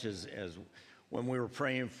as when we were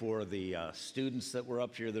praying for the students that were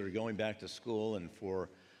up here that are going back to school, and for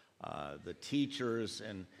the teachers,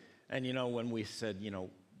 and when we said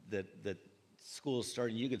that school is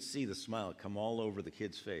starting, you could see the smile come all over the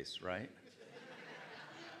kid's face, right?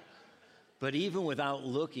 But even without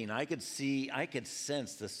looking, I could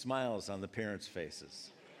sense the smiles on the parents' faces.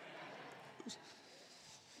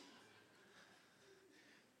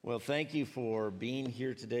 Well, thank you for being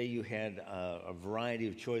here today. You had a variety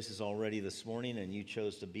of choices already this morning, and you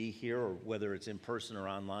chose to be here, or whether it's in person or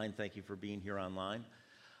online. Thank you for being here online.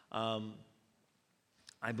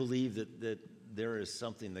 I believe that there is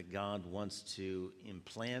something that God wants to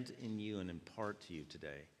implant in you and impart to you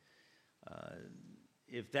today.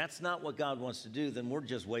 If that's not what God wants to do, then we're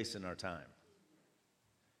just wasting our time.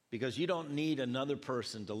 Because you don't need another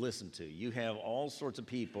person to listen to. You have all sorts of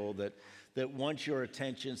people that want your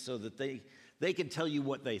attention so that they can tell you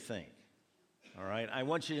what they think. All right? I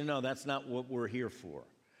want you to know that's not what we're here for.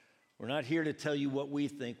 We're not here to tell you what we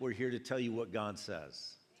think. We're here to tell you what God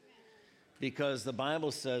says. Because the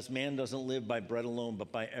Bible says man doesn't live by bread alone,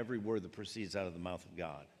 but by every word that proceeds out of the mouth of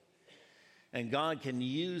God. And God can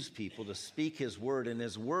use people to speak his word, and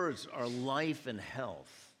his words are life and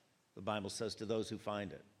health, the Bible says, to those who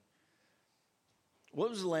find it. What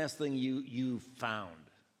was the last thing you found?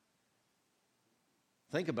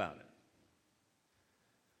 Think about it.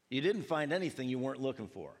 You didn't find anything you weren't looking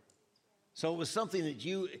for. So it was something that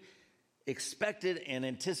you expected and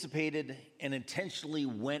anticipated and intentionally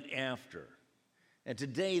went after. And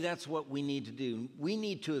today, that's what we need to do. We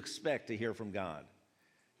need to expect to hear from God.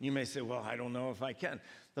 You may say, well, I don't know if I can.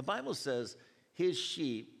 The Bible says his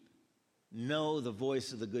sheep know the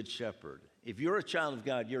voice of the good shepherd. If you're a child of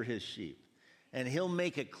God, you're his sheep. And he'll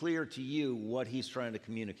make it clear to you what he's trying to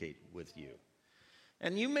communicate with you.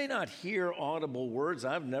 And you may not hear audible words.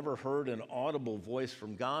 I've never heard an audible voice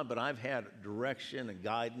from God, but I've had direction and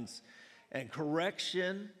guidance and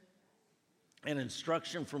correction and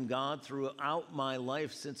instruction from God throughout my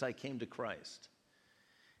life since I came to Christ.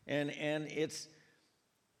 And it's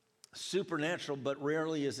supernatural, but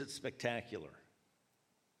rarely is it spectacular.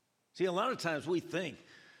 See, a lot of times we think,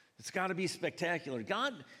 it's got to be spectacular.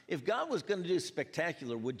 If God was going to do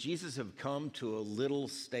spectacular, would Jesus have come to a little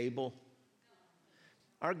stable?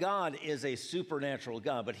 Our God is a supernatural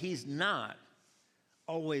God, but he's not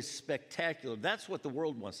always spectacular. That's what the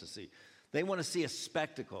world wants to see. They want to see a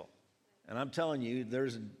spectacle. And I'm telling you,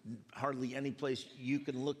 there's hardly any place you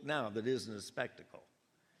can look now that isn't a spectacle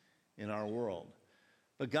in our world.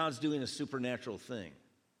 But God's doing a supernatural thing.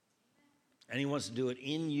 And he wants to do it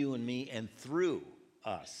in you and me and through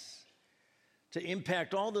us to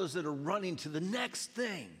impact all those that are running to the next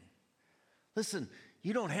thing. Listen,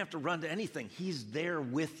 you don't have to run to anything. He's there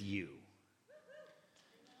with you.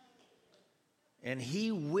 And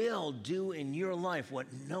he will do in your life what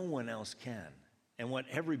no one else can and what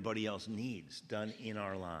everybody else needs done in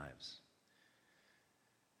our lives.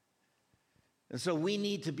 And so we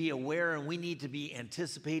need to be aware, and we need to be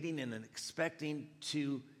anticipating and expecting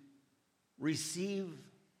to receive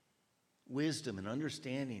wisdom and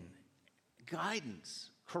understanding, guidance,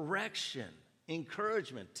 correction,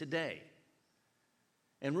 encouragement today.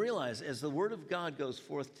 And realize, as the word of God goes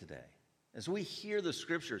forth today, as we hear the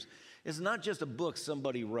scriptures, it's not just a book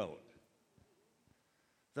somebody wrote.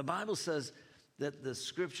 The Bible says that the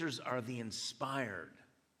scriptures are the inspired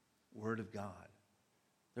word of God.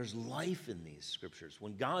 There's life in these scriptures.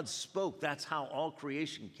 When God spoke, that's how all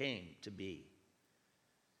creation came to be.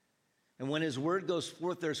 And when his word goes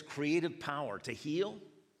forth, there's creative power to heal.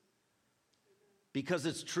 Because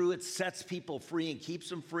it's true, it sets people free and keeps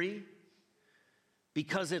them free.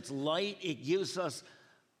 Because it's light, it gives us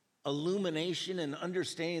illumination and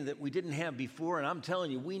understanding that we didn't have before. And I'm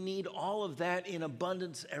telling you, we need all of that in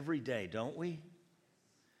abundance every day, don't we?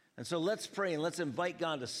 And so let's pray and let's invite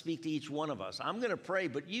God to speak to each one of us. I'm going to pray,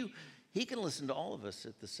 but he can listen to all of us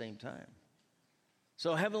at the same time.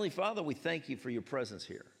 So Heavenly Father, we thank you for your presence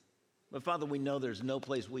here. But Father, we know there's no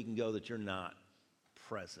place we can go that you're not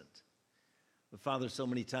present. But Father, so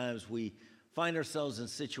many times we find ourselves in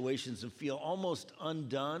situations and feel almost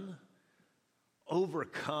undone,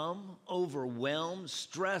 overcome, overwhelmed,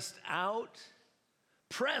 stressed out,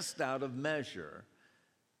 pressed out of measure,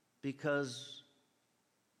 because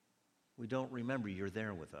we don't remember you're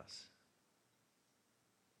there with us.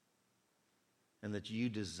 And that you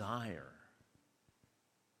desire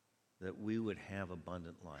that we would have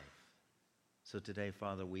abundant life. So today,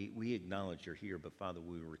 Father, we acknowledge you're here, but Father,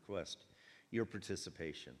 we request your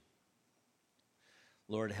participation.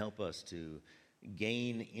 Lord, help us to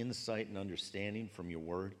gain insight and understanding from your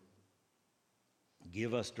word.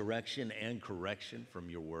 Give us direction and correction from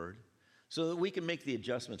your word so that we can make the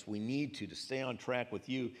adjustments we need to stay on track with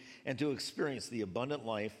you and to experience the abundant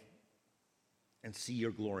life and see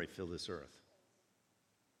your glory fill this earth.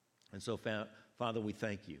 And so, Father, we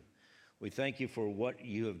thank you. We thank you for what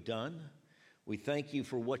you have done. We thank you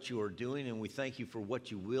for what you are doing, and we thank you for what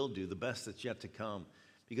you will do, the best that's yet to come.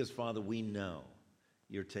 Because, Father, we know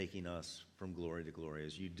you're taking us from glory to glory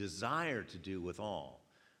as you desire to do with all.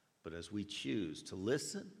 But as we choose to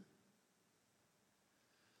listen,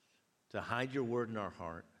 to hide your word in our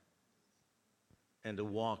heart, and to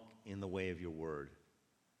walk in the way of your word,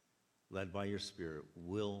 led by your Spirit,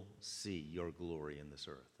 we'll see your glory in this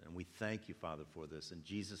earth. And we thank you, Father, for this. In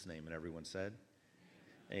Jesus' name, and everyone said,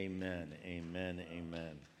 amen, amen,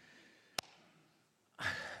 amen.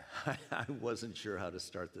 I wasn't sure how to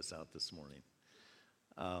start this out this morning.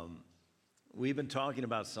 We've been talking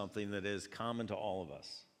about something that is common to all of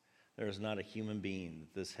us. There is not a human being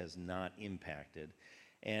that this has not impacted,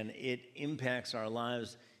 and it impacts our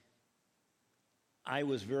lives. I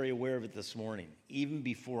was very aware of it this morning, even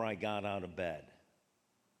before I got out of bed.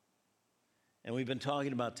 And we've been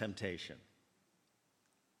talking about temptation.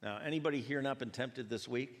 Now, anybody here not been tempted this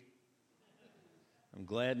week? I'm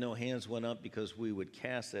glad no hands went up because we would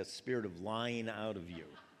cast that spirit of lying out of you.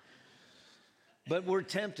 But we're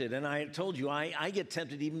tempted, and I told you, I get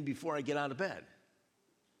tempted even before I get out of bed.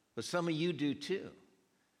 But some of you do too,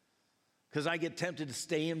 because I get tempted to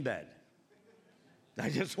stay in bed. I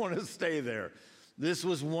just want to stay there. This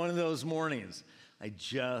was one of those mornings. I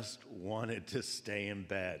just wanted to stay in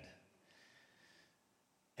bed.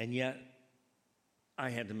 And yet, I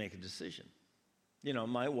had to make a decision. You know,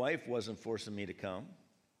 my wife wasn't forcing me to come.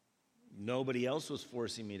 Nobody else was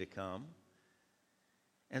forcing me to come.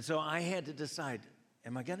 And so I had to decide,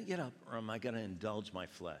 am I going to get up or am I going to indulge my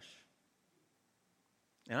flesh?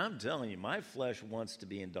 And I'm telling you, my flesh wants to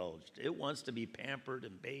be indulged. It wants to be pampered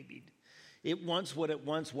and babied. It wants what it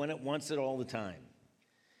wants when it wants it all the time.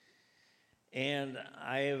 And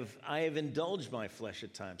I have indulged my flesh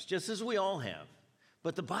at times, just as we all have.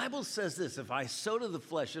 But the Bible says this: if I sow to the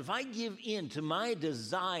flesh, if I give in to my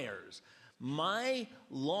desires, my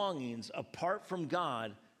longings apart from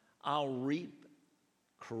God, I'll reap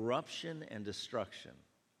corruption and destruction.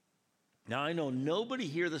 Now, I know nobody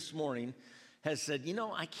here this morning has said, you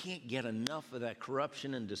know, I can't get enough of that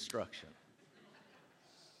corruption and destruction.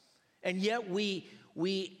 And yet we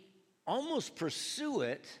almost pursue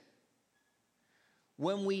it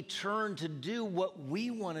when we turn to do what we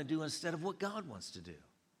want to do instead of what God wants to do.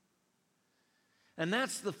 And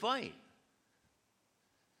that's the fight.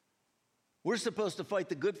 We're supposed to fight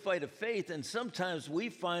the good fight of faith, and sometimes we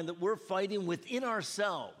find that we're fighting within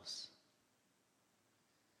ourselves.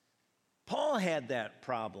 Paul had that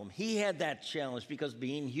problem. He had that challenge because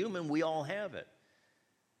being human, we all have it.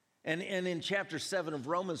 And in chapter 7 of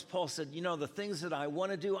Romans, Paul said, you know, the things that I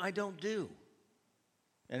want to do, I don't do.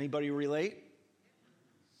 Anybody relate?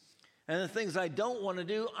 And the things I don't want to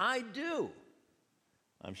do, I do.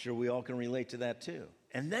 I'm sure we all can relate to that too.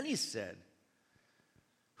 And then he said,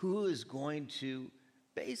 who is going to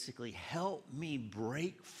basically help me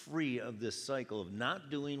break free of this cycle of not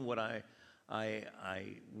doing what I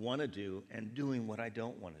want to do and doing what I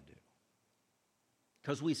don't want to do?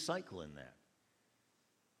 Because we cycle in that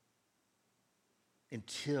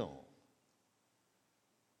until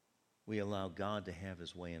we allow God to have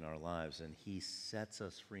his way in our lives, and he sets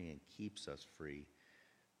us free and keeps us free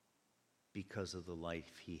because of the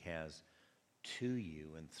life he has to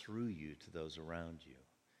you and through you to those around you.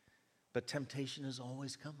 But temptation is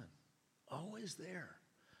always coming, always there.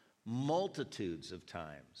 Multitudes of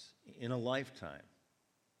times in a lifetime.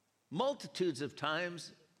 Multitudes of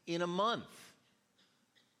times in a month.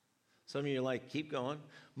 Some of you are like, keep going.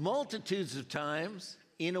 Multitudes of times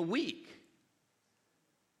in a week,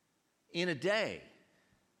 in a day,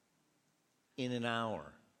 in an hour,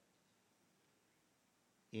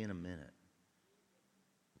 in a minute,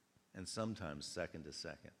 and sometimes second to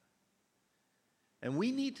second. And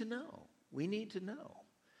we need to know. We need to know.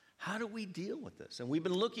 How do we deal with this? And we've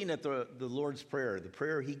been looking at the Lord's Prayer, the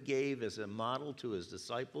prayer he gave as a model to his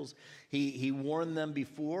disciples. He warned them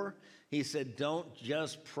before. He said, don't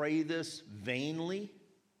just pray this vainly.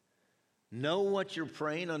 Know what you're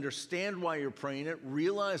praying. Understand why you're praying it.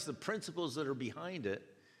 Realize the principles that are behind it.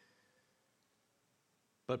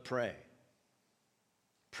 But pray.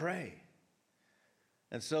 Pray.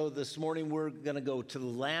 And so this morning we're going to go to the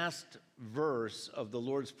last verse of the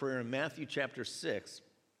Lord's Prayer in Matthew chapter 6.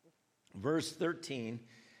 Verse 13,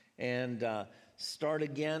 and start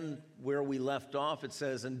again where we left off. It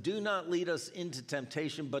says, "And do not lead us into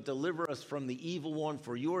temptation, but deliver us from the evil one.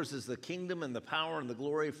 For yours is the kingdom and the power and the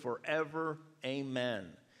glory forever.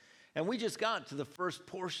 Amen." And we just got to the first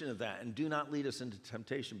portion of that, and do not lead us into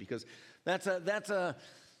temptation, because that's an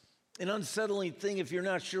unsettling thing if you're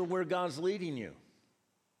not sure where God's leading you.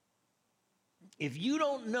 If you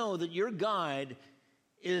don't know that your guide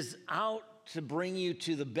is out to bring you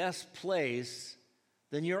to the best place,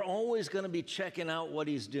 then you're always going to be checking out what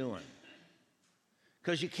he's doing,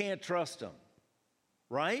 because you can't trust him,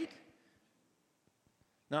 right?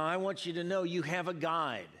 Now, I want you to know you have a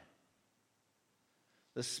guide.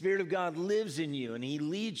 The Spirit of God lives in you, and he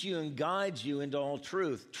leads you and guides you into all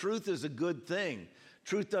truth. Truth is a good thing.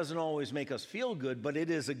 Truth doesn't always make us feel good, but it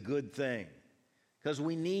is a good thing, because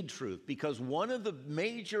we need truth. Because one of the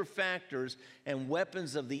major factors and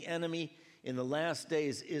weapons of the enemy in the last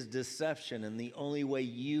days is deception, and the only way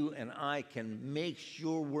you and I can make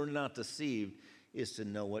sure we're not deceived is to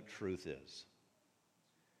know what truth is.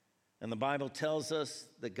 And the Bible tells us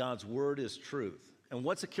that God's word is truth. And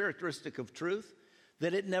what's a characteristic of truth?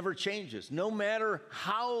 That it never changes. No matter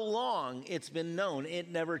how long it's been known, it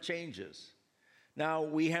never changes. Now,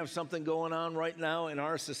 we have something going on right now in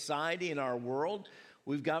our society, in our world.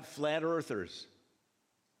 We've got flat earthers.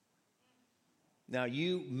 Now,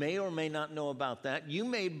 you may or may not know about that. You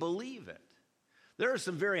may believe it. There are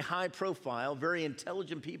some very high profile, very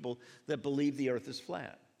intelligent people that believe the earth is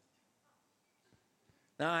flat.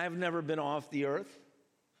 Now, I've never been off the earth.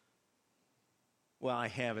 Well, I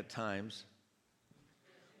have at times,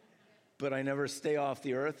 but I never stay off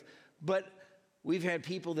the earth. But we've had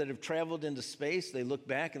people that have traveled into space. They look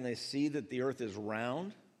back and they see that the earth is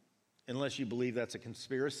round, unless you believe that's a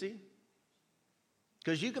conspiracy.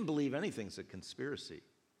 Because you can believe anything's a conspiracy.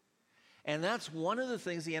 And that's one of the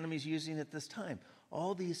things the enemy's using at this time.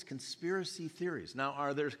 All these conspiracy theories. Now,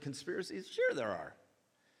 are there conspiracies? Sure there are.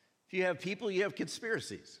 If you have people, you have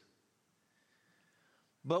conspiracies.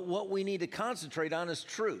 But what we need to concentrate on is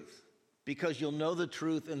truth. Because you'll know the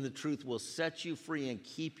truth, and the truth will set you free and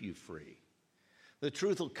keep you free. The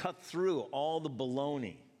truth will cut through all the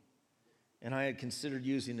baloney. And I had considered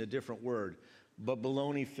using a different word, but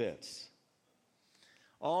baloney fits.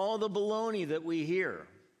 All the baloney that we hear,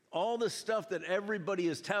 all the stuff that everybody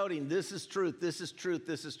is touting, this is truth, this is truth,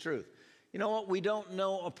 this is truth. You know what? We don't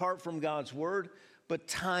know apart from God's word, but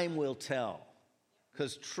time will tell,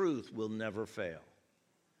 because truth will never fail.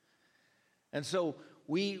 And so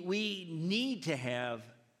we need to have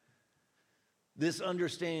this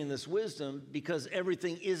understanding, this wisdom, because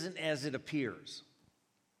everything isn't as it appears.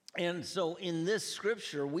 And so in this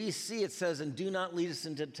scripture, we see it says, "And do not lead us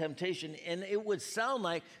into temptation." And it would sound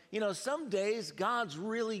like, some days God's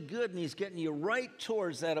really good and he's getting you right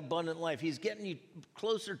towards that abundant life. He's getting you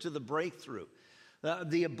closer to the breakthrough,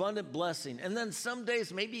 the abundant blessing. And then some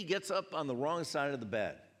days maybe he gets up on the wrong side of the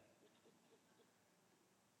bed.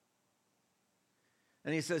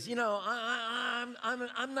 And he says,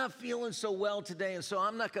 I'm not feeling so well today, and so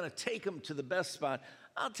I'm not going to take him to the best spot.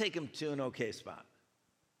 I'll take him to an okay spot.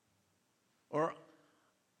 Or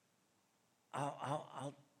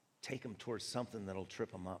I'll take him towards something that'll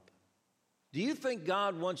trip him up. Do you think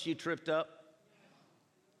God wants you tripped up?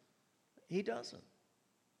 He doesn't.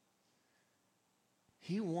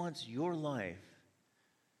 He wants your life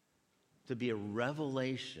to be a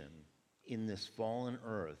revelation in this fallen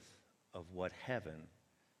earth of what heaven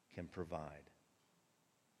can provide.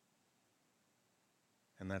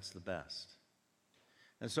 And that's the best.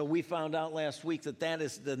 And so we found out last week that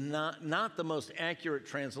is not the most accurate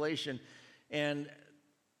translation. And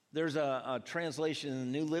there's a translation in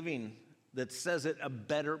the New Living that says it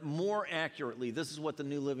more accurately. This is what the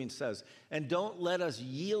New Living says. "And don't let us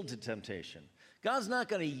yield to temptation." God's not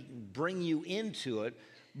going to bring you into it,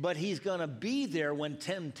 but he's going to be there when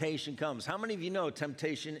temptation comes. How many of you know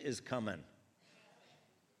temptation is coming?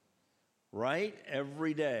 Right?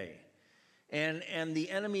 Every day. And the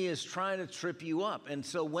enemy is trying to trip you up. And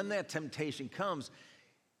so when that temptation comes,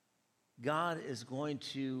 God is going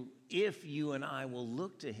to, if you and I will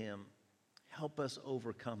look to him, help us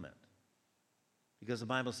overcome it. Because the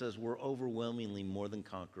Bible says we're overwhelmingly more than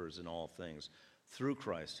conquerors in all things through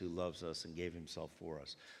Christ who loves us and gave himself for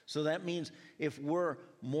us. So that means if we're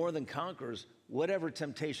more than conquerors, whatever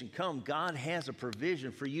temptation comes, God has a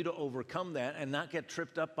provision for you to overcome that and not get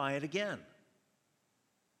tripped up by it again.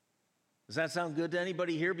 Does that sound good to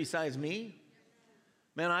anybody here besides me?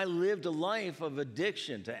 Man, I lived a life of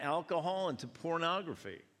addiction to alcohol and to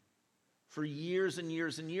pornography for years and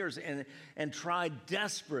years and years, and tried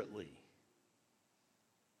desperately.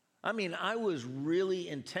 I mean, I was really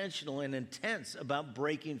intentional and intense about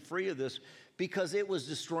breaking free of this because it was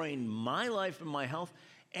destroying my life and my health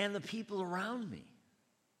and the people around me.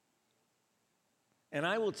 And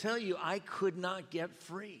I will tell you, I could not get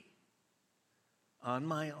free on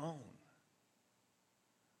my own.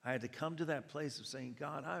 I had to come to that place of saying,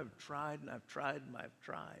 God, I've tried and I've tried and I've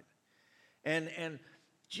tried. And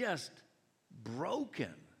just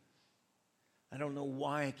broken. I don't know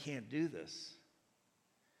why I can't do this.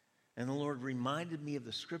 And the Lord reminded me of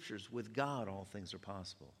the scriptures. With God, all things are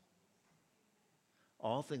possible.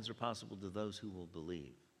 All things are possible to those who will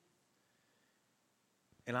believe.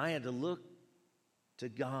 And I had to look to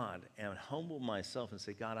God and humble myself and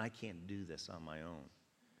say, God, I can't do this on my own.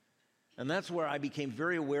 And that's where I became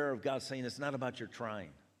very aware of God saying, it's not about your trying.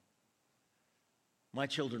 My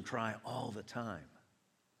children try all the time.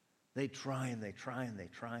 They try and they try and they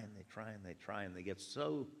try and they try and they try and they get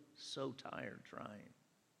so tired trying.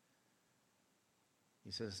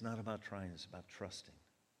 He says, it's not about trying, it's about trusting.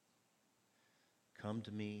 Come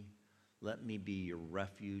to me. Let me be your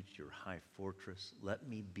refuge, your high fortress. Let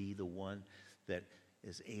me be the one that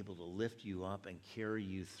is able to lift you up and carry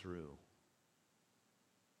you through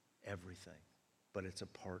everything. But it's a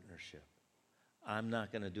partnership. I'm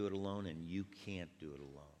not going to do it alone, and you can't do it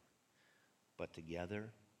alone. But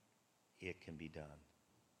together, it can be done.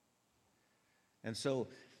 And so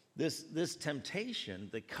this temptation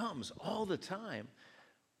that comes all the time,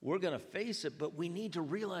 we're going to face it, but we need to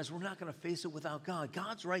realize we're not going to face it without God.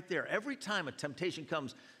 God's right there. Every time a temptation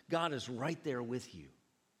comes, God is right there with you.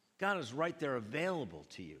 God is right there available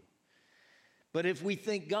to you. But if we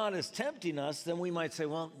think God is tempting us, then we might say,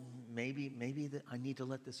 well, maybe I need to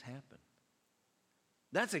let this happen.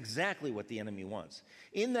 That's exactly what the enemy wants.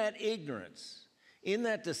 In that ignorance, in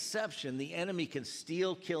that deception, the enemy can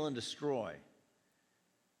steal, kill, and destroy.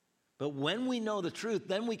 But when we know the truth,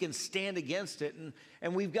 then we can stand against it.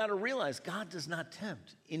 And we've got to realize God does not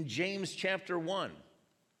tempt. In James chapter 1,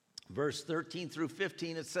 verse 13 through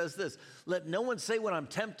 15, it says this, let no one say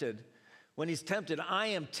when he's tempted, I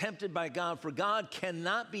am tempted by God, for God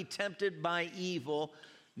cannot be tempted by evil,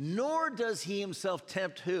 nor does he himself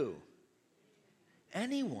tempt who?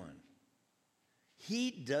 Anyone. He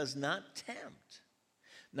does not tempt.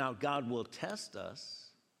 Now, God will test us.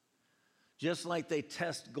 Just like they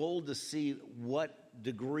test gold to see what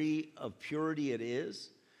degree of purity it is,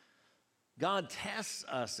 God tests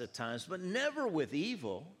us at times, but never with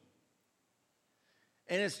evil.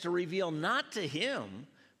 And it's to reveal not to him,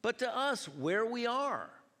 but to us where we are.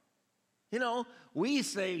 You know, we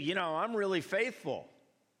say, I'm really faithful.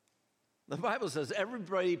 The Bible says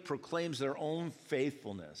everybody proclaims their own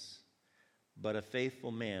faithfulness, but a faithful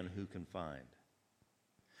man who can find?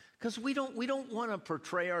 Because we don't want to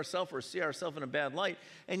portray ourselves or see ourselves in a bad light.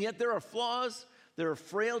 And yet there are flaws, there are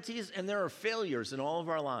frailties, and there are failures in all of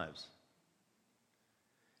our lives.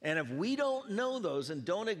 And if we don't know those and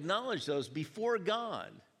don't acknowledge those before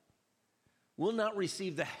God, we'll not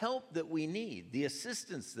receive the help that we need, the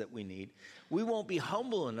assistance that we need. We won't be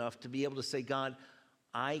humble enough to be able to say, God,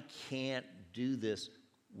 I can't do this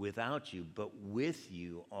without you, but with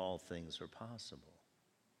you all things are possible.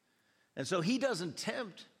 And so he doesn't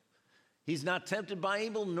tempt. He's not tempted by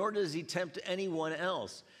evil, nor does he tempt anyone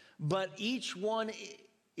else. But each one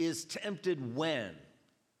is tempted when?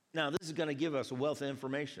 Now, this is going to give us a wealth of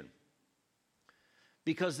information.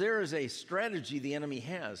 Because there is a strategy the enemy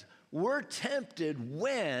has. We're tempted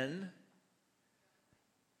when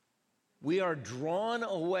we are drawn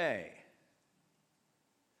away.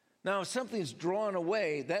 Now, if something's drawn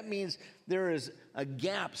away, that means there is a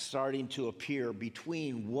gap starting to appear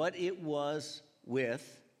between what it was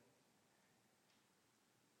with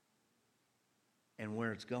and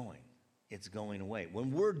where it's going. It's going away.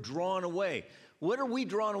 When we're drawn away, what are we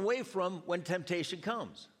drawn away from when temptation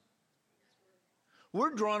comes?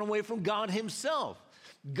 We're drawn away from God himself.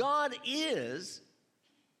 God is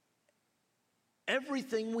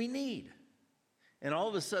everything we need. And all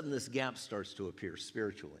of a sudden, this gap starts to appear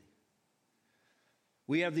spiritually.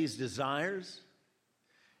 We have these desires,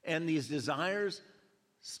 and these desires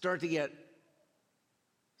start to get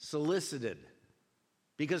solicited.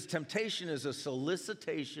 Because temptation is a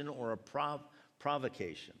solicitation or a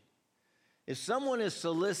provocation. If someone is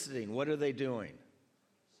soliciting, what are they doing?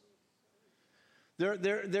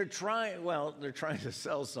 They're trying to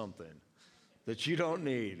sell something that you don't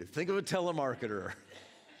need. Think of a telemarketer.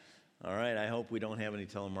 All right, I hope we don't have any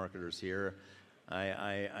telemarketers here.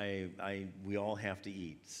 We all have to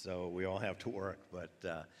eat, so we all have to work.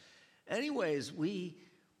 But anyways, we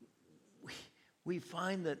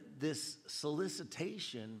find that this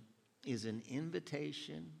solicitation is an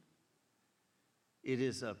invitation. It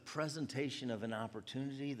is a presentation of an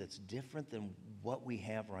opportunity that's different than what we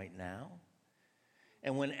have right now.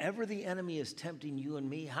 And whenever the enemy is tempting you and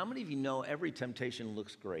me, how many of you know every temptation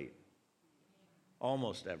looks great?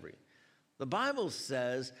 Almost every. The Bible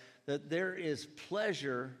says that there is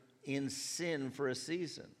pleasure in sin for a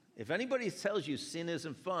season. If anybody tells you sin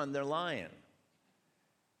isn't fun, they're lying.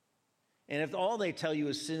 And if all they tell you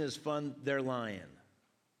is sin is fun, they're lying.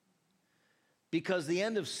 Because the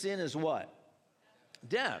end of sin is what?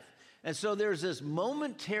 Death. And so there's this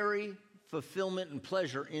momentary fulfillment and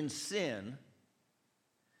pleasure in sin,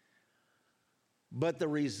 but the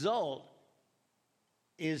result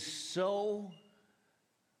is so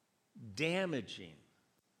damaging,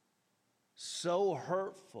 so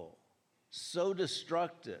hurtful, so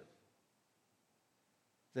destructive,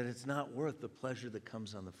 that it's not worth the pleasure that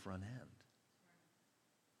comes on the front end.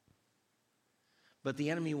 But the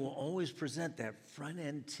enemy will always present that front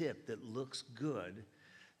end tip that looks good,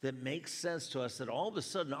 that makes sense to us, that all of a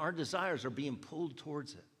sudden our desires are being pulled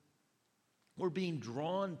towards it. We're being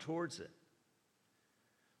drawn towards it.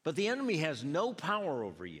 But the enemy has no power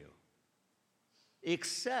over you,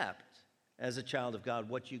 except, as a child of God,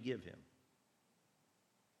 what you give him.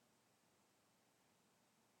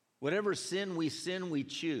 Whatever sin, we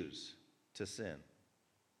choose to sin.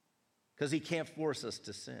 Because he can't force us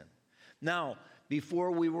to sin. Now,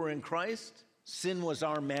 before we were in Christ, sin was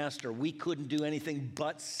our master. We couldn't do anything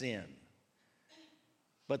but sin.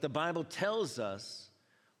 But the Bible tells us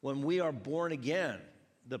when we are born again,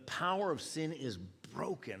 the power of sin is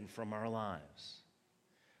broken from our lives.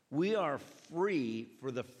 We are free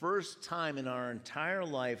for the first time in our entire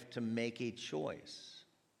life to make a choice.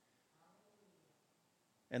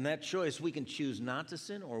 And that choice, we can choose not to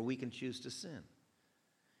sin or we can choose to sin.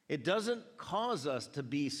 It doesn't cause us to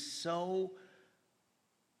be so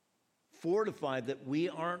fortified that we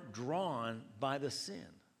aren't drawn by the sin.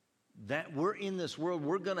 That we're in this world,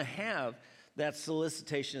 we're going to have that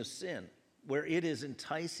solicitation of sin, where it is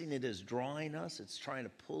enticing, it is drawing us, it's trying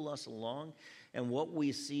to pull us along, and what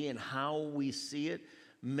we see and how we see it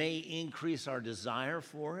may increase our desire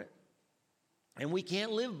for it. And we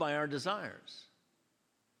can't live by our desires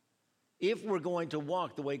if we're going to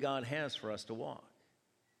walk the way God has for us to walk.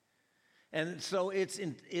 And so it's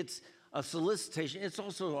a solicitation. It's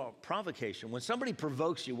also a provocation. When somebody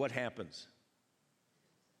provokes you, what happens?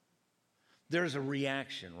 There's a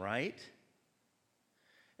reaction, right?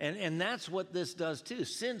 And that's what this does too.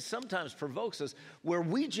 Sin sometimes provokes us where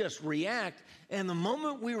we just react, and the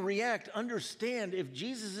moment we react, understand if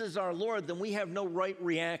Jesus is our Lord, then we have no right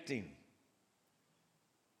reacting.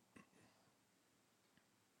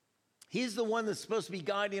 He's the one that's supposed to be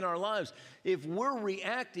guiding our lives. If we're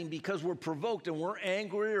reacting because we're provoked and we're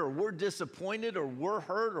angry or we're disappointed or we're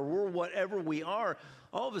hurt or we're whatever we are,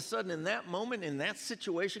 all of a sudden in that moment, in that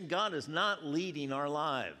situation, God is not leading our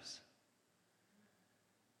lives.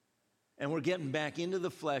 And we're getting back into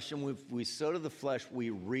the flesh, and if we sow to the flesh, we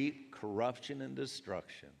reap corruption and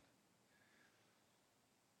destruction.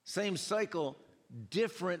 Same cycle,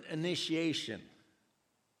 different initiation.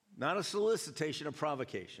 Not a solicitation, a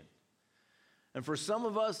provocation. And for some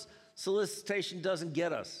of us, solicitation doesn't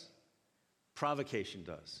get us. Provocation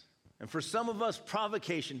does. And for some of us,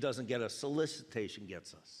 provocation doesn't get us. Solicitation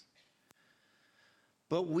gets us.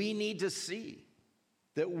 But we need to see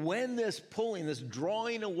that when this pulling, this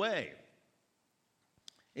drawing away,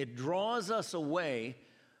 it draws us away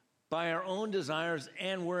by our own desires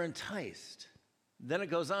and we're enticed. Then it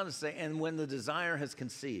goes on to say, and when the desire has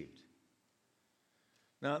conceived.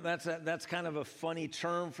 Now, that's kind of a funny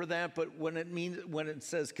term for that, but when it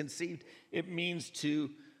says conceived, it means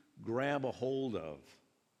to grab a hold of,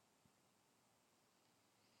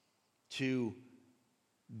 to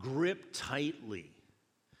grip tightly.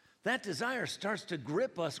 That desire starts to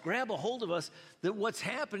grip us, grab a hold of us, that what's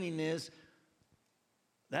happening is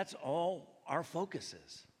that's all our focus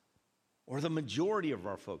is, or the majority of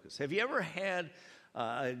our focus. Have you ever had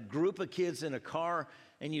a group of kids in a car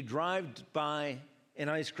and you drive by an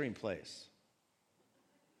ice cream place?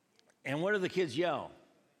 And what do the kids yell?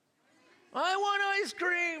 I want ice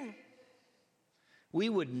cream. We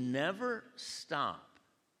would never stop.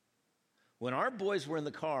 When our boys were in the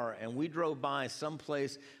car and we drove by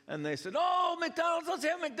someplace and they said, oh, McDonald's, let's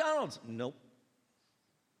have McDonald's. Nope.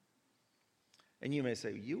 And you may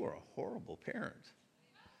say, you are a horrible parent.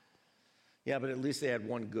 Yeah, but at least they had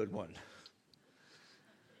one good one.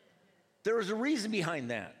 There was a reason behind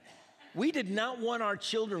that. We did not want our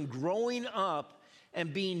children growing up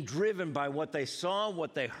and being driven by what they saw,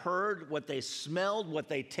 what they heard, what they smelled, what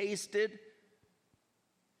they tasted.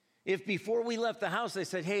 If before we left the house they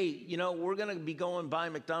said, hey, you know, we're going to be going by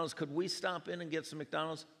McDonald's, could we stop in and get some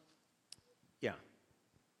McDonald's? Yeah.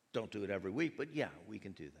 Don't do it every week, but yeah, we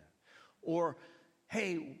can do that. Or,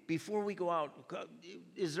 hey, before we go out,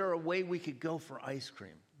 is there a way we could go for ice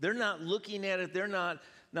cream? They're not looking at it. They're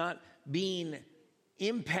not being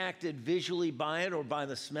impacted visually by it or by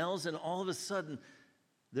the smells. And all of a sudden,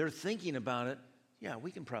 they're thinking about it. Yeah,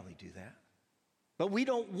 we can probably do that. But we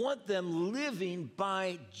don't want them living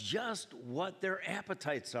by just what their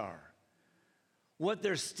appetites are, what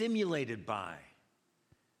they're stimulated by.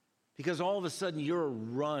 Because all of a sudden, you're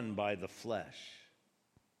run by the flesh.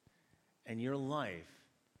 And your life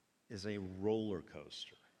is a roller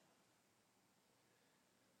coaster.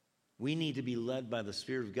 We need to be led by the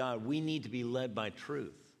Spirit of God. We need to be led by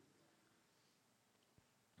truth.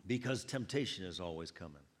 Because temptation is always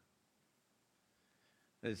coming.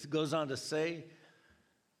 It goes on to say,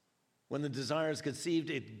 when the desire is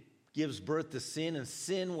conceived, it gives birth to sin, and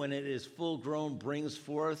sin, when it is full grown, brings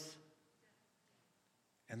forth.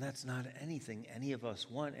 And that's not anything any of us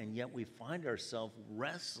want, and yet we find ourselves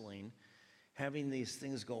wrestling, having these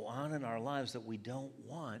things go on in our lives that we don't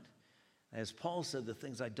want. As Paul said, the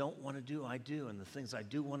things I don't want to do, I do, and the things I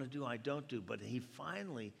do want to do, I don't do. But he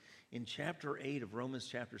finally, in chapter 8 of Romans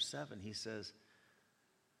chapter 7, he says,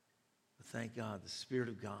 thank God, the Spirit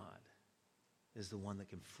of God is the one that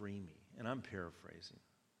can free me. And I'm paraphrasing.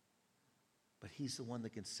 But he's the one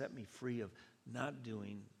that can set me free of not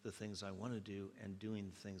doing the things I want to do and doing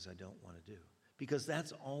the things I don't want to do. Because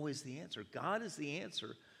that's always the answer. God is the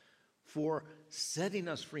answer for setting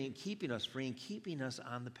us free and keeping us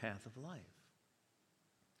on the path of life.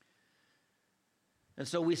 And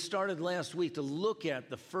so we started last week to look at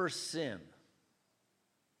the first sin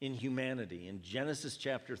in humanity in Genesis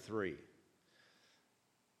chapter 3.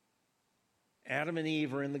 Adam and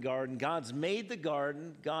Eve are in the garden. God's made the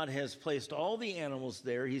garden. God has placed all the animals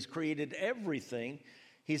there. He's created everything.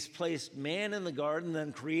 He's placed man in the garden,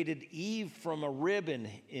 then created Eve from a rib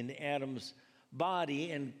in Adam's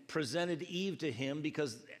body and presented Eve to him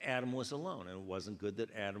because Adam was alone. And it wasn't good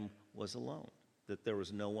that Adam was alone, that there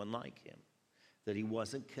was no one like him, that he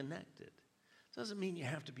wasn't connected. Doesn't mean you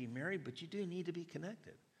have to be married, but you do need to be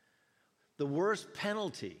connected. The worst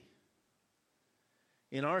penalty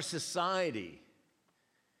in our society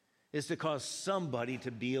is to cause somebody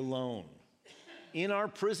to be alone. In our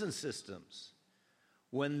prison systems,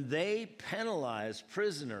 when they penalize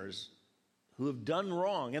prisoners who have done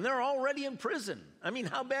wrong, and they're already in prison, I mean,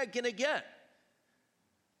 how bad can it get?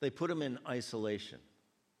 They put them in isolation.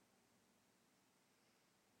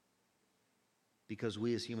 Because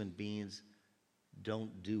we as human beings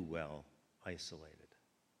don't do well isolated.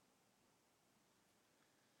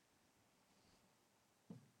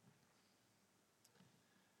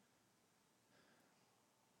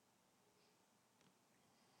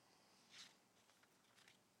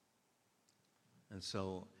 And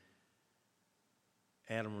so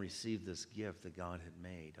Adam received this gift that God had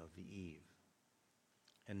made of Eve.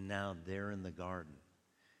 And now they're in the garden.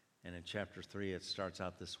 And in chapter 3, it starts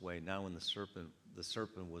out this way. Now when the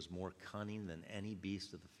serpent was more cunning than any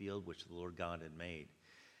beast of the field which the Lord God had made.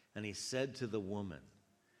 And he said to the woman,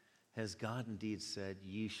 has God indeed said,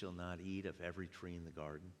 you shall not eat of every tree in the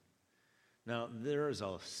garden? Now, there is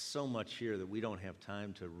so much here that we don't have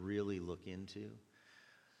time to really look into.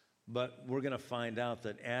 But we're going to find out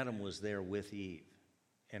that Adam was there with Eve.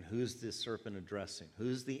 And who's the serpent addressing?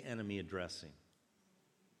 Who's the enemy addressing?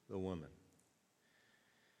 The woman.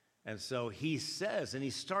 And so he says, and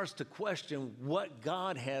he starts to question what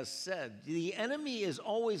God has said. The enemy is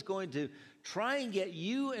always going to try and get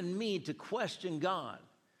you and me to question God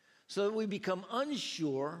so that we become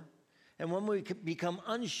unsure. And when we become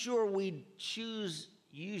unsure, we choose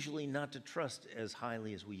usually not to trust as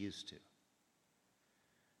highly as we used to.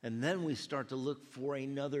 And then we start to look for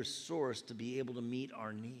another source to be able to meet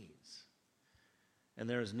our needs. And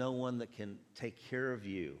there is no one that can take care of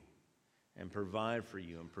you and provide for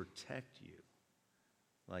you and protect you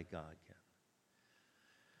like God can.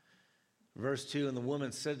 Verse 2, and the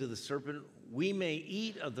woman said to the serpent, we may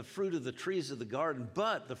eat of the fruit of the trees of the garden,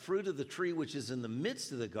 but the fruit of the tree which is in the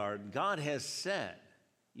midst of the garden, God has said,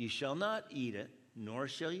 you shall not eat it, nor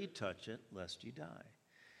shall you touch it, lest you die.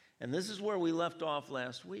 And this is where we left off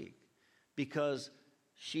last week, because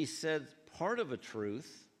she said part of a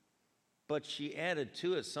truth, but she added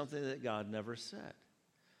to it something that God never said.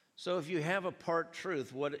 So if you have a part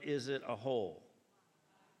truth, what is it a whole?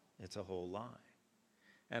 It's a whole lie.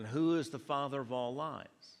 And who is the father of all lies?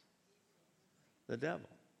 The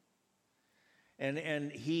devil.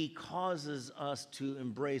 And he causes us to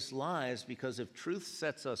embrace lies because if truth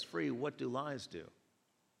sets us free, what do lies do?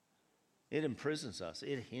 It imprisons us,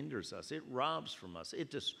 it hinders us, it robs from us, it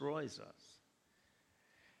destroys us.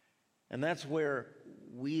 And that's where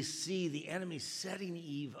we see the enemy setting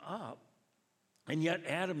Eve up And yet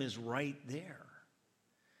Adam is right there.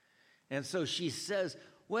 And so she says,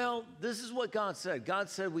 well, this is what God said. God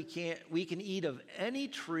said we can eat of any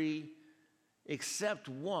tree except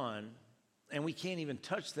one, and we can't even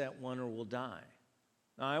touch that one or we'll die.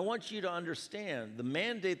 Now, I want you to understand the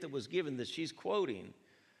mandate that was given that she's quoting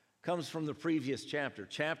comes from the previous chapter,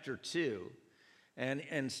 chapter 2.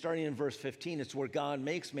 And starting in verse 15, it's where God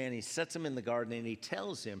makes man. He sets him in the garden, and he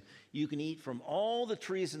tells him, you can eat from all the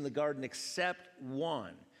trees in the garden except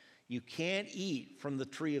one. You can't eat from the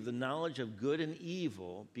tree of the knowledge of good and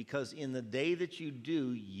evil, because in the day that you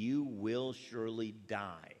do, you will surely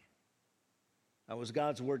die. That was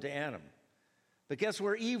God's word to Adam. But guess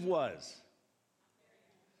where Eve was?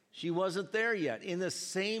 She wasn't there yet. In the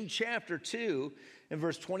same chapter 2, in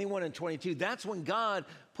verse 21 and 22, that's when God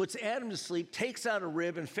puts Adam to sleep, takes out a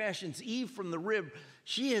rib, and fashions Eve from the rib.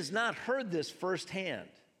 She has not heard this firsthand.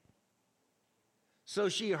 So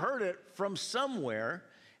she heard it from somewhere.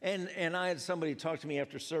 And I had somebody talk to me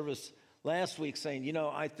after service last week saying,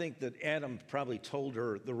 I think that Adam probably told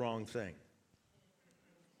her the wrong thing.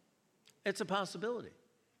 It's a possibility.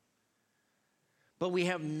 But we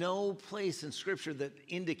have no place in Scripture that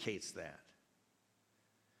indicates that.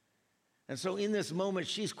 And so in this moment,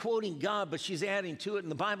 she's quoting God, but she's adding to it.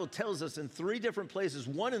 And the Bible tells us in 3 different places,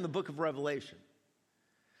 one in the book of Revelation,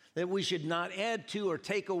 that we should not add to or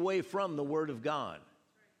take away from the Word of God.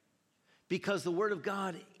 Because the Word of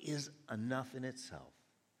God is enough in itself.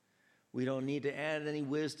 We don't need to add any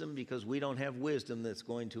wisdom because we don't have wisdom that's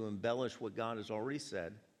going to embellish what God has already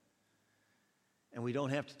said. And we don't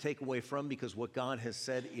have to take away from because what God has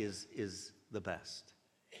said is the best.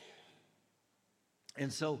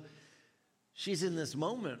 And so she's in this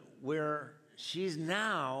moment where she's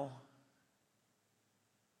now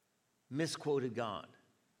misquoted God.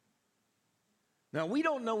 Now, we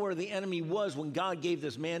don't know where the enemy was when God gave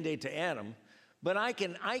this mandate to Adam, but I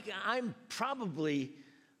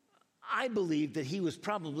believe that he was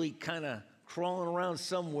probably kind of crawling around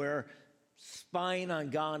somewhere, spying on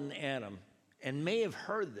God and Adam, and may have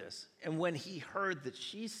heard this. And when he heard that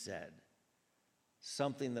she said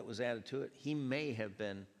something that was added to it, he may have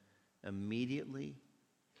been immediately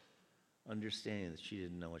understanding that she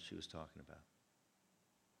didn't know what she was talking about.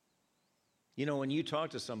 When you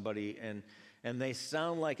talk to somebody and they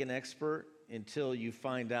sound like an expert until you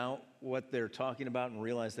find out what they're talking about and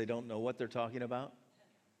realize they don't know what they're talking about,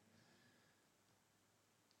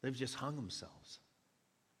 they've just hung themselves.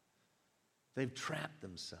 They've trapped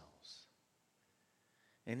themselves.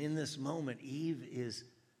 And in this moment, Eve is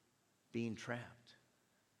being trapped.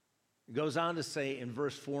 It goes on to say in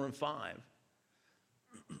verse 4 and 5,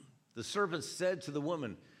 the serpent said to the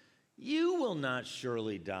woman, you will not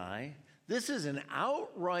surely die. This is an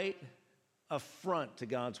outright affront to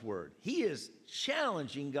God's word. He is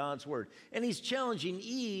challenging God's word. And he's challenging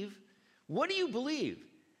Eve. What do you believe?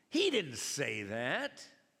 He didn't say that.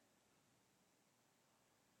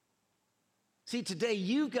 See, today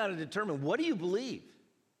you've got to determine, what do you believe?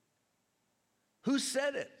 Who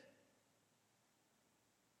said it?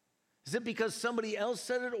 Is it because somebody else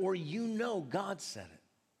said it, or God said it?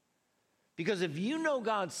 Because if you know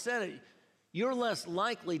God said it, you're less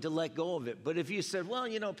likely to let go of it. But if you said,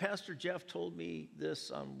 well, Pastor Jeff told me this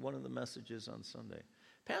on one of the messages on Sunday.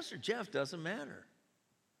 Pastor Jeff doesn't matter.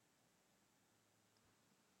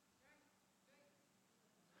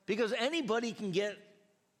 Because anybody can get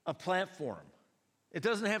a platform. It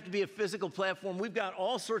doesn't have to be a physical platform. We've got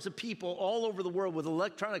all sorts of people all over the world with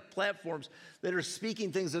electronic platforms that are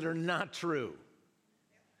speaking things that are not true.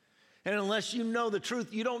 And unless you know the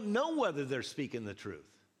truth, you don't know whether they're speaking the truth.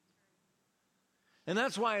 And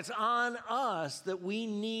that's why it's on us that we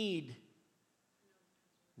need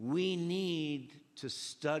to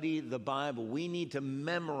study the Bible. We need to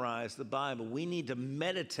memorize the Bible. We need to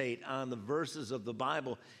meditate on the verses of the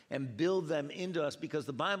Bible and build them into us, because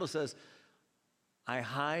the Bible says, I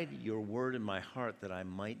hide your word in my heart that I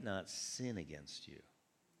might not sin against you.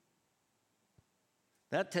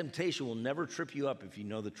 That temptation will never trip you up if you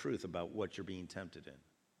know the truth about what you're being tempted in.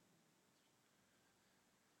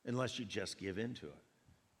 Unless you just give in to it.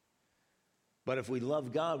 But if we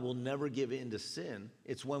love God, we'll never give in to sin.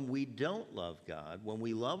 It's when we don't love God, when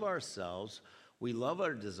we love ourselves, we love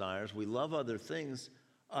our desires, we love other things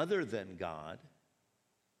other than God,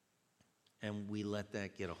 and we let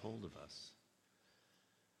that get a hold of us.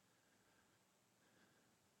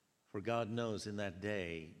 For God knows in that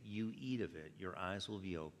day, you eat of it, your eyes will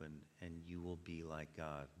be opened, and you will be like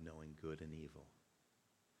God, knowing good and evil.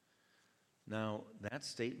 Now, that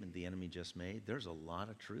statement the enemy just made, there's a lot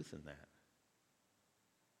of truth in that.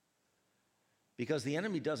 Because the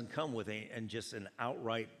enemy doesn't come with just an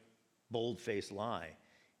outright bold-faced lie.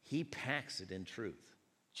 He packs it in truth,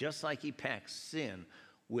 just like he packs sin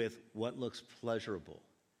with what looks pleasurable,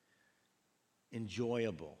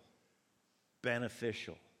 enjoyable,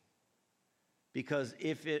 beneficial. Because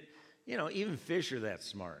if it, even fish are that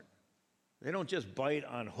smart. They don't just bite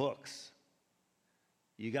on hooks.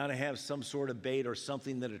 You got to have some sort of bait or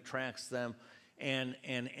something that attracts them and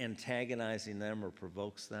antagonizing them or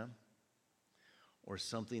provokes them, or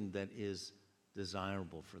something that is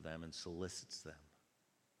desirable for them and solicits them.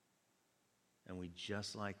 And we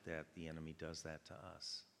just like that, the enemy does that to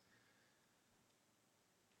us.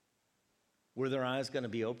 Were their eyes going to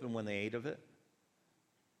be open when they ate of it?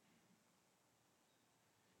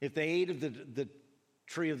 If they ate of the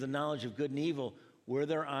tree of the knowledge of good and evil, were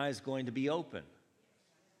their eyes going to be open?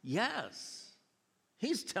 Yes.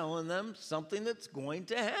 He's telling them something that's going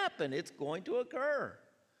to happen. It's going to occur.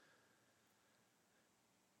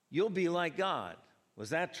 You'll be like God. Was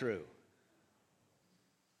that true?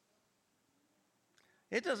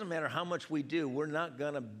 It doesn't matter how much we do, we're not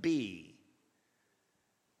going to be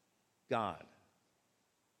God.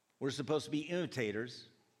 We're supposed to be imitators,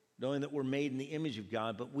 knowing that we're made in the image of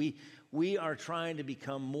God, but we are trying to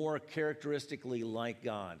become more characteristically like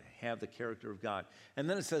God, have the character of God. And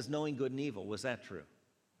then it says knowing good and evil. Was that true?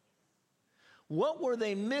 What were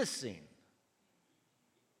they missing?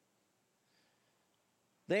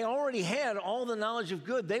 They already had all the knowledge of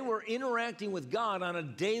good. They were interacting with God on a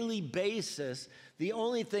daily basis. The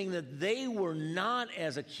only thing that they were not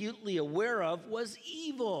as acutely aware of was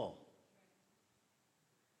evil.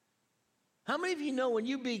 How many of you know when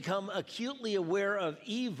you become acutely aware of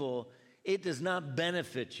evil, it does not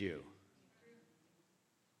benefit you?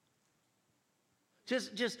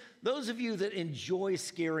 Just those of you that enjoy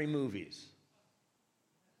scary movies.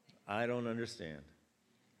 I don't understand.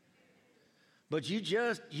 But you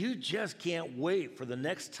just can't wait for the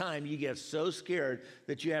next time you get so scared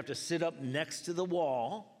that you have to sit up next to the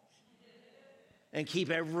wall and keep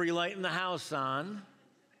every light in the house on.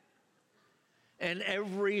 And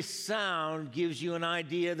every sound gives you an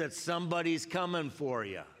idea that somebody's coming for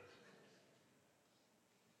you.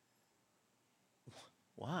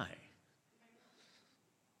 Why?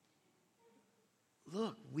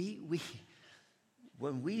 Look,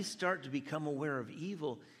 when we start to become aware of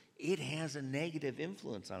evil, it has a negative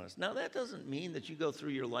influence on us. Now, that doesn't mean that you go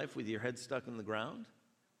through your life with your head stuck in the ground.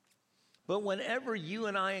 But whenever you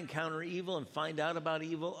and I encounter evil and find out about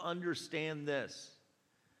evil, understand this: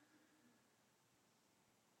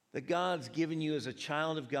 that God's given you as a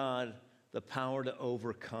child of God the power to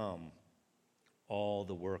overcome all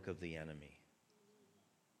the work of the enemy.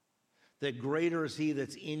 That greater is he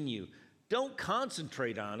that's in you. Don't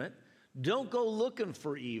concentrate on it. Don't go looking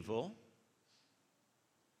for evil.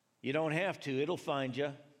 You don't have to. It'll find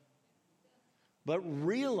you. But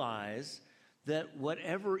realize that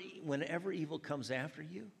whenever evil comes after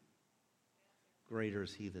you, greater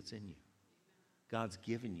is he that's in you. God's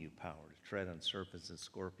given you power to tread on serpents and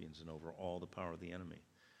scorpions and over all the power of the enemy.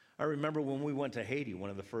 I remember when we went to Haiti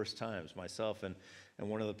one of the first times, myself and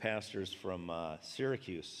one of the pastors from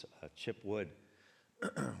Syracuse, Chip Wood,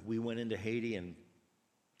 we went into Haiti, and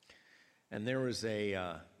there was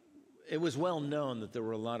it was well known that there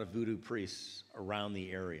were a lot of voodoo priests around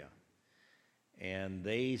the area. And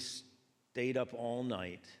they stayed up all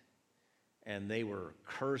night, and they were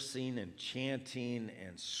cursing and chanting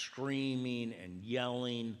and screaming and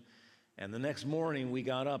yelling. And the next morning we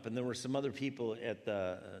got up, and there were some other people at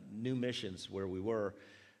the New Missions where we were,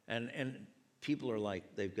 and people are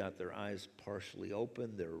like, they've got their eyes partially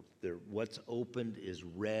open, their what's opened is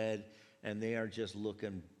red, and they are just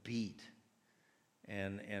looking beat.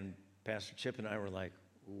 And Pastor Chip and I were like,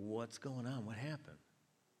 what's going on? What happened?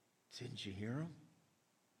 Didn't you hear them?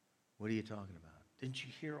 What are you talking about? Didn't you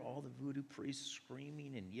hear all the voodoo priests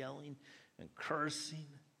screaming and yelling and cursing?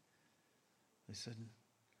 They said,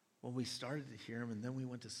 well, we started to hear them, and then we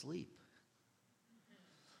went to sleep.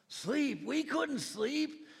 Sleep? We couldn't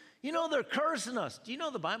sleep. You know, they're cursing us. Do you know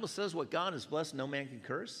the Bible says what God has blessed, no man can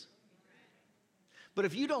curse? But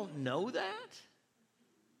if you don't know that,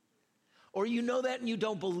 or you know that and you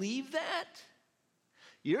don't believe that,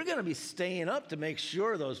 you're going to be staying up to make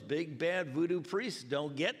sure those big bad voodoo priests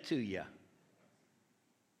don't get to you.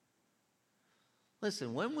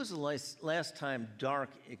 Listen, when was the last time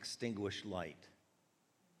dark extinguished light?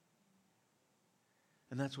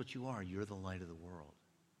 And that's what you are. You're the light of the world.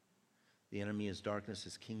 The enemy is darkness.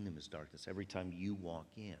 His kingdom is darkness every time you walk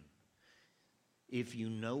in. If you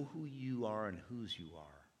know who you are and whose you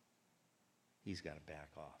are, he's got to back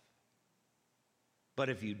off. But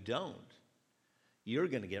if you don't, you're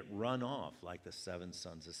going to get run off like the 7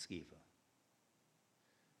 sons of Sceva.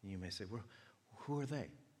 And you may say, well, who are they?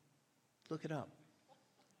 Look it up.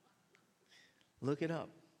 Look it up.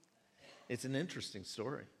 It's an interesting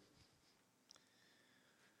story.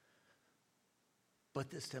 But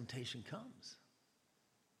this temptation comes.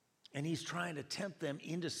 And he's trying to tempt them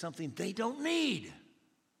into something they don't need.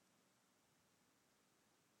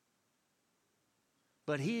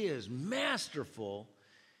 But he is masterful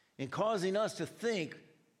in causing us to think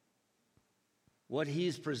what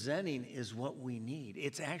he's presenting is what we need.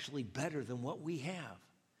 It's actually better than what we have.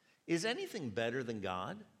 Is anything better than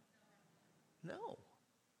God? No.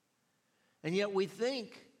 And yet we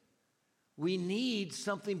think we need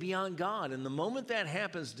something beyond God. And the moment that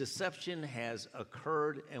happens, deception has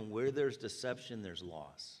occurred. And where there's deception, there's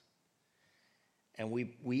loss. And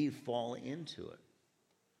we fall into it.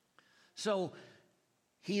 So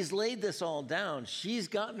he's laid this all down. She's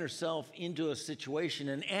gotten herself into a situation,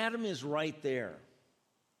 and Adam is right there.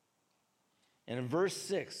 And in verse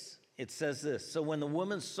 6, it says this. So when the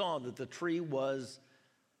woman saw that the tree was,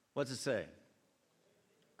 what's it say?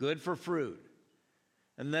 Good for fruit.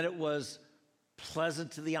 And that it was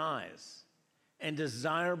pleasant to the eyes and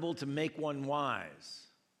desirable to make one wise.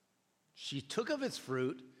 She took of its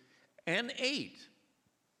fruit and ate.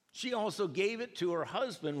 She also gave it to her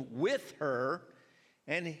husband with her,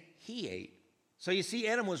 and he ate. So you see,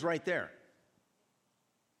 Adam was right there.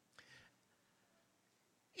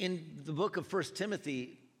 In the book of 1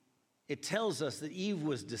 Timothy, it tells us that Eve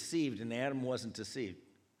was deceived and Adam wasn't deceived.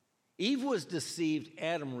 Eve was deceived,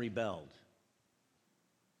 Adam rebelled.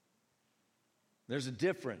 There's a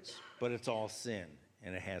difference, but it's all sin,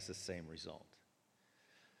 and it has the same result.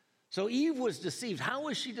 So Eve was deceived. How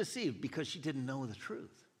was she deceived? Because she didn't know the truth.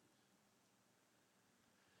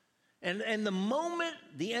 And the moment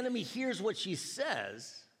the enemy hears what she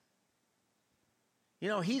says, you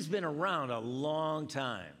know, he's been around a long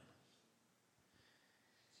time.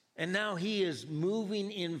 And now he is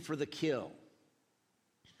moving in for the kill.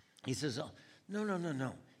 He says, oh,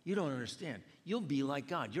 no. You don't understand. You'll be like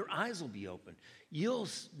God. Your eyes will be open. You'll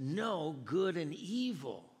know good and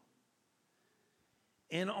evil.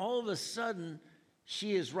 And all of a sudden,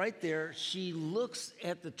 she is right there. She looks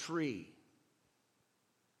at the tree.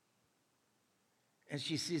 And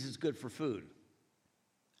she sees it's good for food.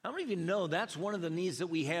 How many of you know that's one of the needs that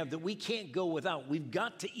we have that we can't go without? We've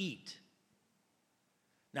got to eat.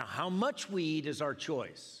 Now, how much we eat is our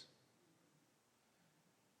choice.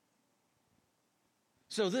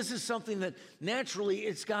 So this is something that naturally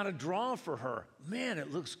it's got to draw for her. Man,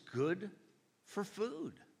 it looks good for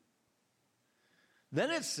food.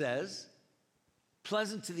 Then it says,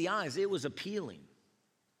 pleasant to the eyes. It was appealing.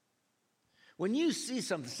 When you see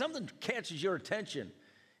something catches your attention,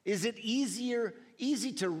 is it easy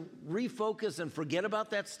to refocus and forget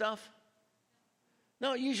about that stuff?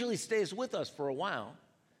 No, it usually stays with us for a while.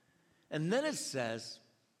 And then it says,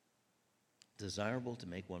 desirable to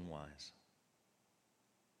make one wise.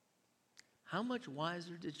 How much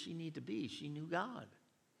wiser did she need to be? She knew God.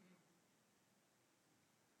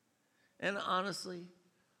 And honestly,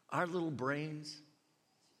 our little brains,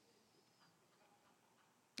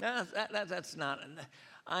 that's not,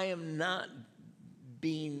 I am not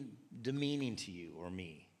being demeaning to you or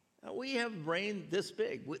me. We have a brain this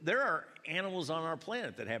big. There are animals on our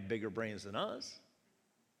planet that have bigger brains than us.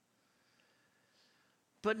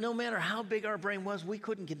 But no matter how big our brain was, we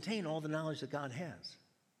couldn't contain all the knowledge that God has.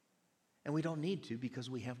 And we don't need to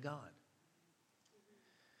because we have God.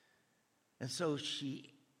 And so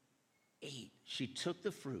she ate. She took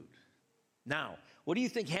the fruit. Now, what do you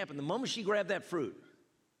think happened the moment she grabbed that fruit?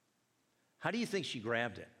 How do you think she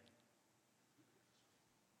grabbed it?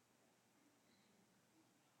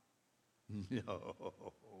 No.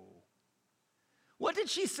 What did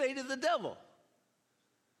she say to the devil?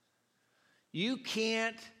 You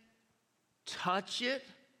can't touch it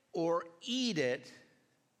or eat it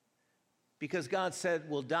because God said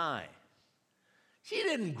we'll die. She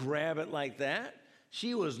didn't grab it like that.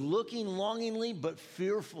 She was looking longingly but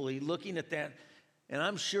fearfully looking at that. And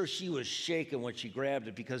I'm sure she was shaken when she grabbed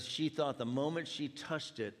it because she thought the moment she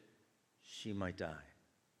touched it, she might die.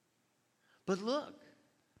 But look,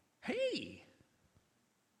 hey,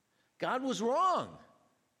 God was wrong.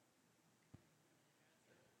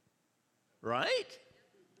 Right?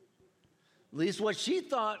 At least what she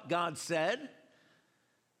thought God said.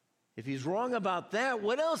 If he's wrong about that,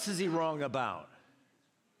 what else is he wrong about?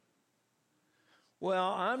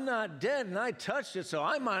 Well, I'm not dead and I touched it, so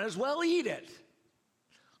I might as well eat it.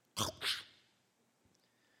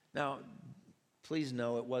 Now, please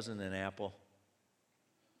know it wasn't an apple.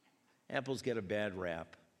 Apples get a bad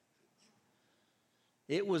rap.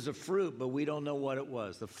 It was a fruit, but we don't know what it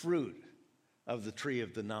was. The fruit. of the tree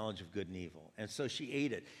of the knowledge of good and evil. And so she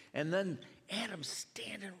ate it. And then Adam's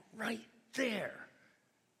standing right there.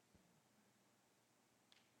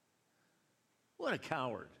 What a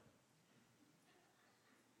coward.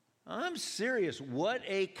 I'm serious. What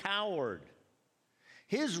a coward.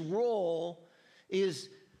 His role is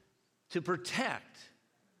to protect.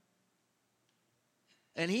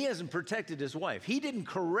 And he hasn't protected his wife. He didn't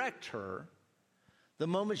correct her the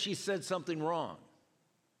moment she said something wrong.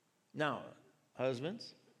 Now,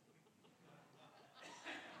 husbands,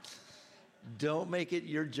 don't make it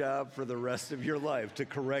your job for the rest of your life to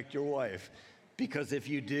correct your wife. Because if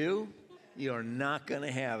you do, you're not going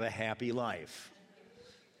to have a happy life.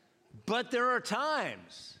 But there are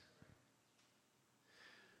times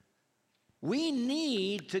we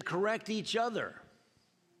need to correct each other.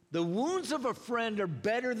 The wounds of a friend are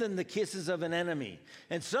better than the kisses of an enemy.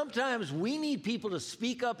 And sometimes we need people to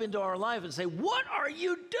speak up into our life and say, what are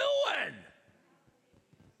you doing?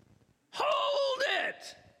 Hold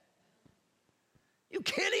it. You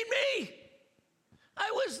kidding me?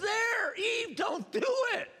 I was there. Eve, don't do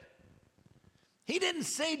it. He didn't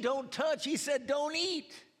say don't touch. He said don't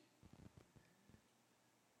eat.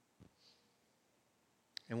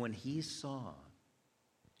 And when he saw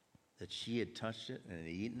that she had touched it and had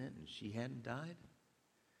eaten it and she hadn't died,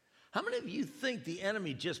 how many of you think the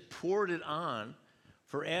enemy just poured it on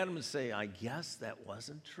for Adam to say, I guess that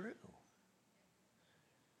wasn't true?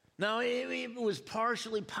 Now, it was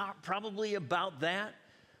partially probably about that,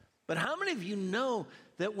 but how many of you know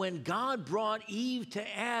that when God brought Eve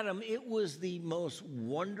to Adam, it was the most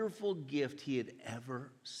wonderful gift he had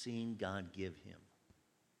ever seen God give him?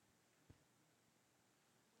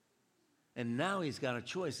 And now he's got a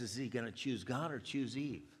choice. Is he going to choose God or choose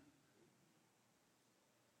Eve?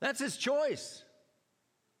 That's his choice.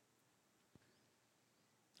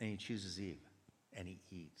 And he chooses Eve, and he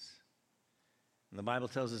eats. And the Bible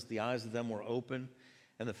tells us the eyes of them were open,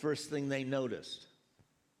 and the first thing they noticed,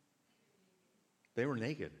 they were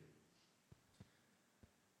naked.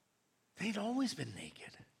 They'd always been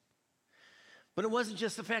naked. But it wasn't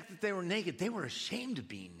just the fact that they were naked. They were ashamed of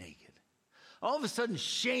being naked. All of a sudden,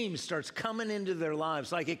 shame starts coming into their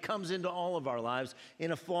lives like it comes into all of our lives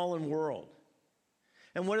in a fallen world.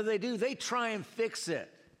 And what do? They try and fix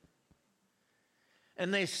it.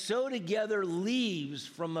 And they sew together leaves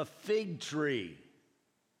from a fig tree.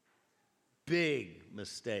 Big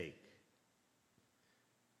mistake.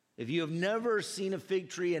 If you have never seen a fig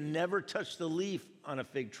tree and never touched the leaf on a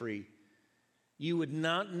fig tree, you would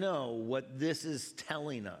not know what this is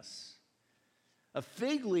telling us. A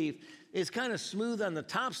fig leaf is kind of smooth on the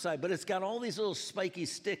top side, but it's got all these little spiky,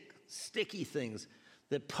 sticky things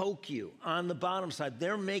that poke you on the bottom side.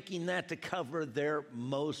 They're making that to cover their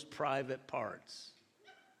most private parts.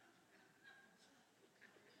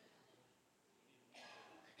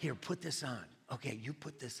 Here, put this on. Okay, you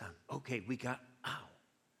put this on. Okay, we got, ow.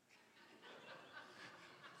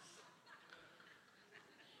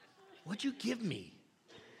 What'd you give me?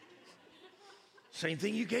 Same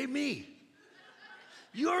thing you gave me.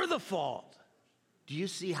 You're the fault. Do you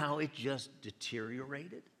see how it just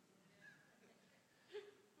deteriorated?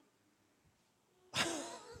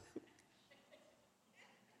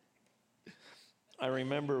 I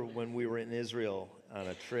remember when we were in Israel on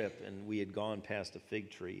a trip and we had gone past a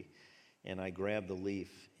fig tree and I grabbed the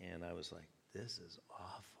leaf and I was like, this is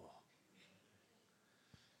awful.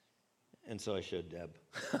 And so I showed Deb.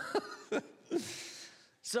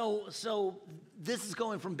 So this is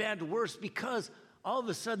going from bad to worse because all of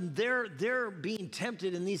a sudden they're being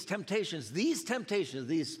tempted in these temptations. These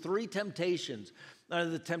three temptations, are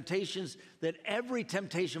the temptations that every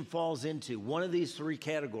temptation falls into, one of these three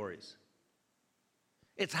categories.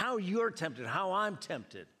 It's how you're tempted, how I'm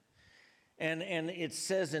tempted. And it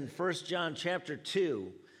says in 1 John chapter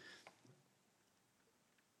 2,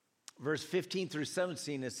 verse 15 through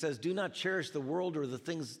 17, it says, do not cherish the world or the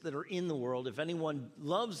things that are in the world. If anyone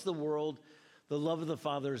loves the world, the love of the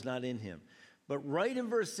Father is not in him. But right in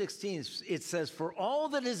verse 16, it says, for all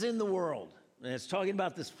that is in the world, and it's talking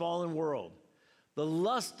about this fallen world, the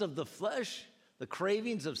lust of the flesh, the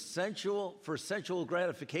cravings of sensual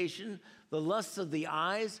gratification, the lusts of the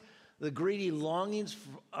eyes, the greedy longings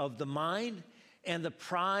of the mind, and the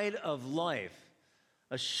pride of life,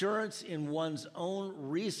 assurance in one's own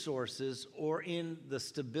resources or in the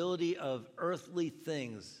stability of earthly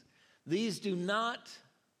things. These do not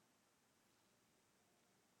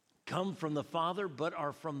come from the Father, but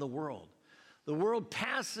are from the world. The world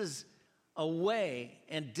passes away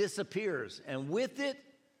and disappears, and with it,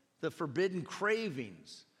 the forbidden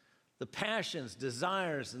cravings, the passions,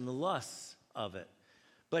 desires, and the lusts of it.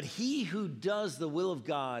 But he who does the will of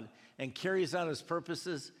God and carries out his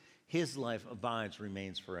purposes, his life abides,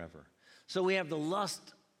 remains forever. So we have the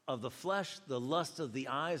lust of the flesh, the lust of the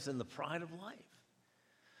eyes, and the pride of life.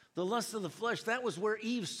 The lust of the flesh, that was where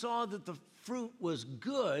Eve saw that the fruit was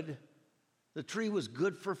good, the tree was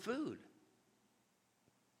good for food.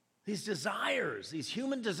 These desires, these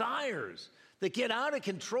human desires that get out of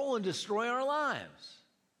control and destroy our lives.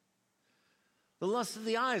 The lust of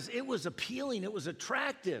the eyes, it was appealing, it was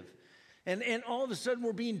attractive. And all of a sudden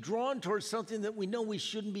we're being drawn towards something that we know we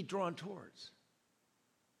shouldn't be drawn towards.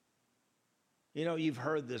 You know, you've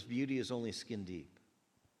heard this, beauty is only skin deep.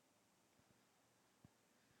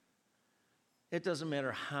 It doesn't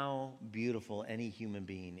matter how beautiful any human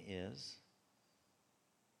being is,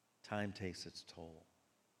 time takes its toll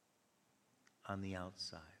on the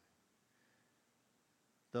outside.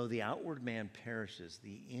 Though the outward man perishes,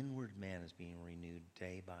 the inward man is being renewed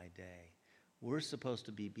day by day. We're supposed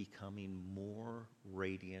to be becoming more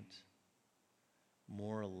radiant,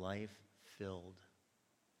 more life-filled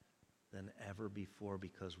than ever before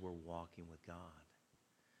because we're walking with God.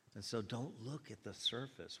 And so don't look at the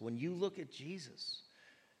surface. When you look at Jesus,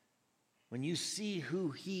 when you see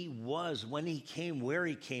who he was, when he came, where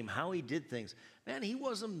he came, how he did things, man, he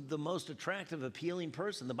wasn't the most attractive, appealing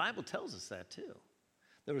person. The Bible tells us that too.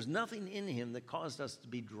 There was nothing in him that caused us to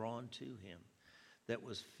be drawn to him that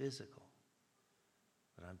was physical.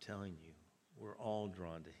 But I'm telling you, we're all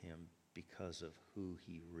drawn to him because of who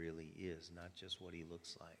he really is, not just what he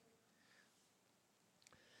looks like.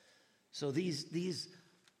 So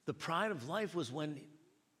the pride of life was when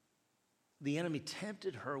the enemy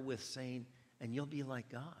tempted her with saying, and you'll be like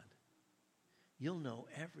God. You'll know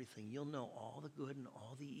everything. You'll know all the good and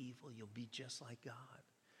all the evil. You'll be just like God.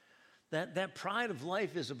 That pride of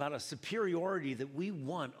life is about a superiority that we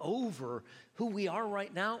want over who we are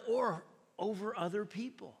right now or over other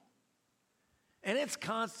people. And it's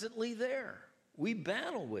constantly there. We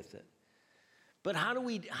battle with it. But how do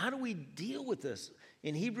we deal with this?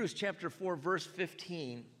 In Hebrews chapter 4, verse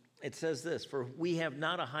 15, it says this, for we have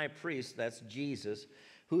not a high priest, that's Jesus,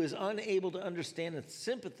 who is unable to understand and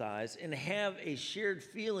sympathize and have a shared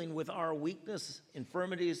feeling with our weakness,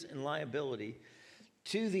 infirmities, and liability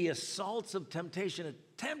to the assaults of temptation.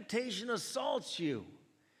 Temptation assaults you.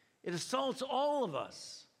 It assaults all of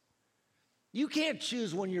us. You can't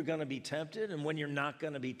choose when you're going to be tempted and when you're not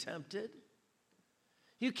going to be tempted.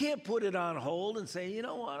 You can't put it on hold and say, you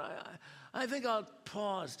know what, I think I'll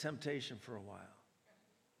pause temptation for a while.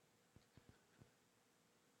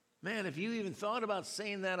 Man, if you even thought about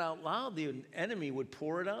saying that out loud, the enemy would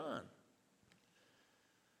pour it on.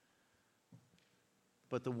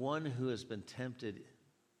 But one who has been tempted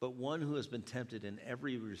in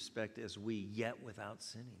every respect as we, yet without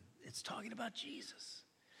sinning. It's talking about Jesus.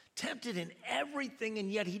 Tempted in everything,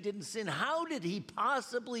 and yet he didn't sin. How did he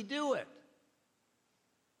possibly do it?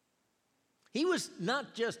 He was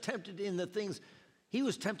not just tempted in the things, he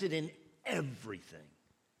was tempted in everything.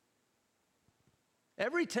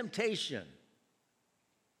 Every temptation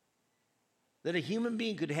that a human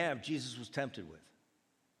being could have, Jesus was tempted with.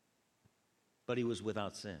 But he was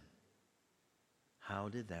without sin. How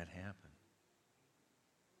did that happen?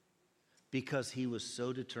 Because he was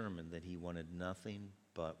so determined that he wanted nothing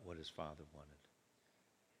but what his Father wanted.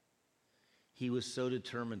 He was so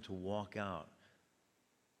determined to walk out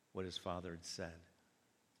what his Father had said.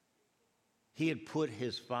 He had put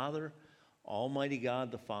his Father, Almighty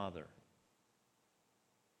God the Father,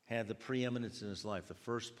 had the preeminence in his life, the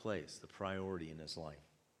first place, the priority in his life.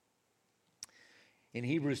 In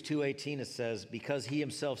Hebrews 2:18 it says, because he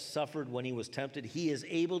himself suffered when he was tempted, he is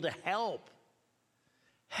able to help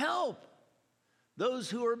those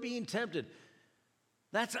who are being tempted.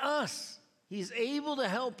 That's us. He's able to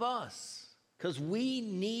help us because we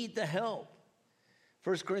need the help.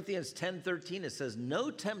 1 Corinthians 10:13 it says,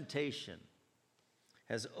 no temptation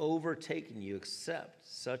has overtaken you except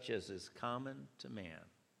such as is common to man.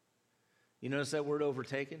 You notice that word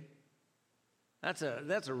overtaken? That's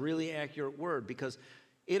a really accurate word because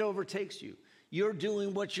it overtakes you. You're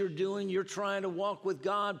doing what you're doing. You're trying to walk with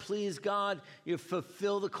God, please God. You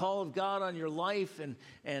fulfill the call of God on your life,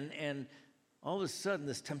 and all of a sudden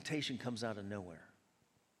this temptation comes out of nowhere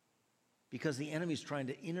because the enemy's trying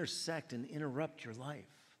to intersect and interrupt your life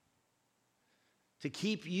to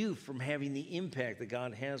keep you from having the impact that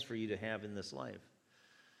God has for you to have in this life.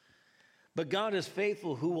 But God is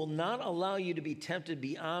faithful, who will not allow you to be tempted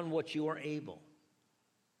beyond what you are able.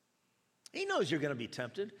 He knows you're going to be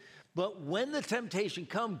tempted, but when the temptation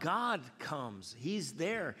comes, God comes. He's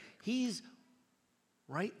there. He's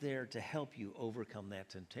right there to help you overcome that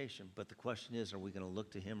temptation. But the question is, are we going to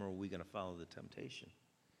look to him or are we going to follow the temptation?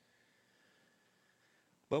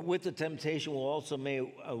 But with the temptation will also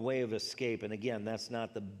make a way of escape. And again, that's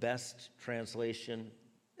not the best translation.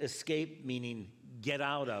 Escape meaning get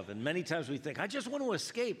out of. And many times we think, I just want to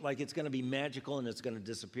escape, like it's going to be magical and it's going to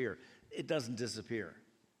disappear. It doesn't disappear.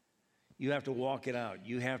 You have to walk it out.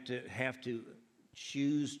 You have to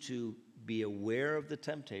choose to be aware of the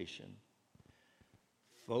temptation,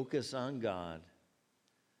 focus on God,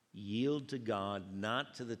 yield to God,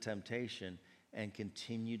 not to the temptation, and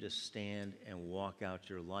continue to stand and walk out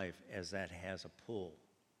your life as that has a pull,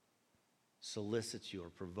 solicits you or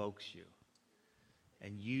provokes you.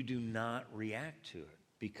 And you do not react to it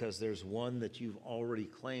because there's one that you've already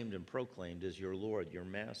claimed and proclaimed as your Lord, your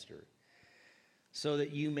Master, so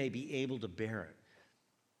that you may be able to bear it.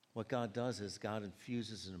 What God does is God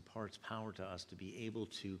infuses and imparts power to us to be able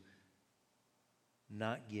to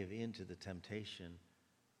not give in to the temptation,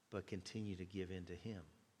 but continue to give in to Him,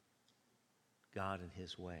 God and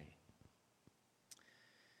His way.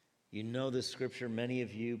 You know this scripture, many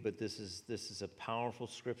of you, but this is a powerful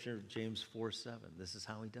scripture, James 4:7. This is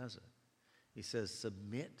how he does it. He says,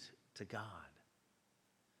 submit to God.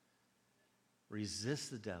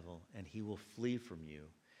 Resist the devil, and he will flee from you.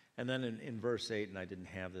 And then in verse 8, and I didn't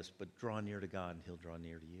have this, but draw near to God, and he'll draw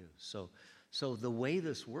near to you. So the way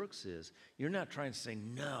this works is, you're not trying to say,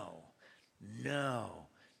 no,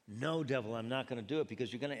 devil, I'm not going to do it,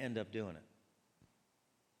 because you're going to end up doing it.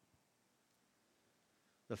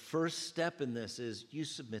 The first step in this is you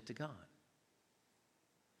submit to God.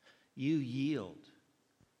 You yield.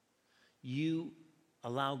 You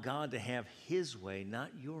allow God to have His way,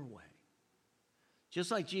 not your way.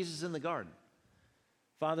 Just like Jesus in the garden.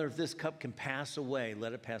 Father, if this cup can pass away,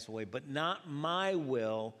 let it pass away, but not my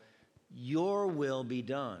will, your will be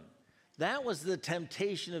done. That was the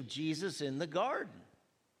temptation of Jesus in the garden,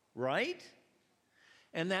 right?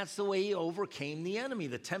 And that's the way he overcame the enemy.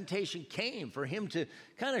 The temptation came for him to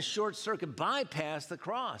kind of short circuit, bypass the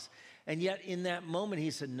cross. And yet in that moment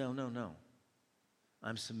he said, no.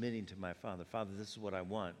 I'm submitting to my Father. Father, this is what I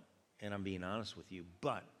want, and I'm being honest with you,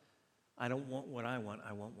 but I don't want what I want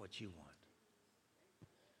what you want.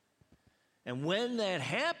 And when that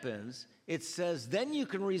happens, it says, then you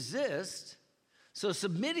can resist. So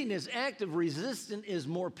submitting is active, resistance is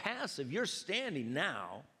more passive. You're standing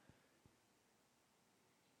now,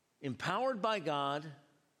 empowered by God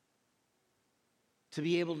to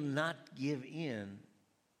be able to not give in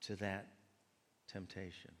to that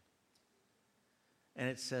temptation. And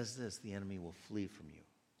it says this, the enemy will flee from you.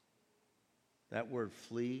 That word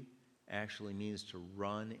flee actually means to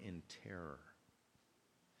run in terror.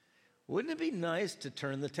 Wouldn't it be nice to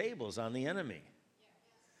turn the tables on the enemy?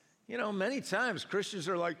 You know, many times Christians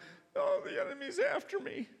are like, oh, the enemy's after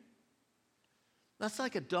me. That's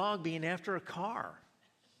like a dog being after a car.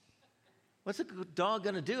 What's a dog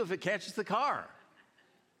going to do if it catches the car?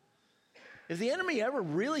 If the enemy ever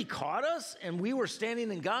really caught us and we were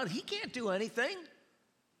standing in God, he can't do anything.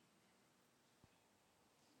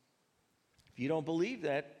 If you don't believe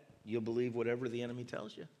that, you'll believe whatever the enemy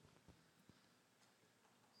tells you.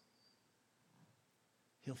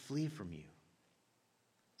 He'll flee from you.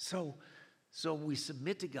 So we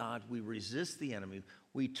submit to God, we resist the enemy,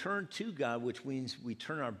 we turn to God, which means we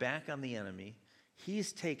turn our back on the enemy.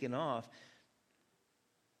 He's taken off,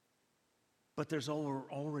 but there's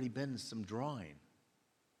already been some drawing.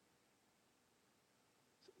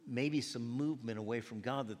 Maybe some movement away from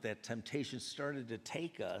God, that temptation started to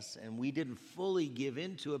take us, and we didn't fully give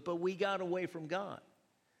into it, but we got away from God.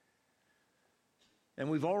 And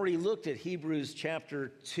we've already looked at Hebrews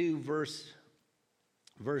chapter 2, verse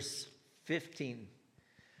 15,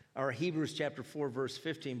 or Hebrews chapter 4, verse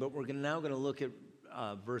 15, but we're now going to look at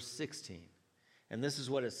verse 16. And this is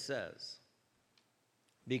what it says.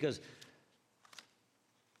 Because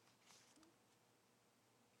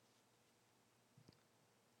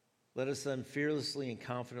let us then fearlessly and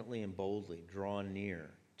confidently and boldly draw near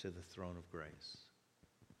to the throne of grace.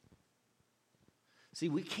 See,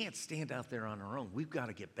 we can't stand out there on our own. We've got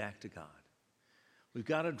to get back to God. We've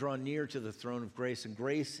got to draw near to the throne of grace. And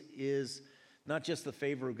grace is not just the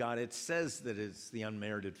favor of God. It says that it's the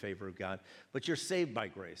unmerited favor of God. But you're saved by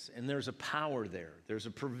grace. And there's a power there. There's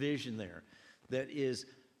a provision there that is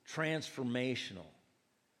transformational.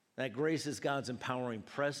 That grace is God's empowering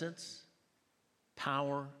presence,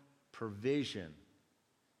 power, provision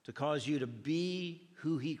to cause you to be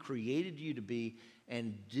who He created you to be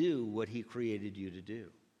and do what He created you to do.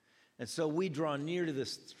 And so we draw near to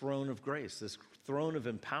this throne of grace, this throne of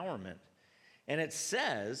empowerment. And it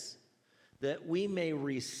says that we may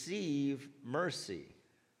receive mercy.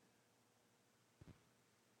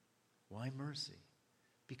 Why mercy?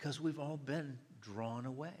 Because we've all been drawn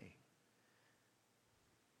away.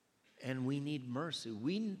 And we need mercy.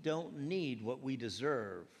 We don't need what we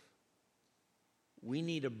deserve. We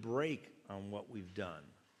need a break on what we've done.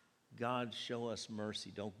 God, show us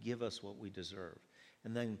mercy. Don't give us what we deserve.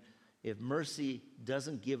 And then if mercy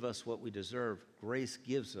doesn't give us what we deserve, grace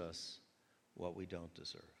gives us what we don't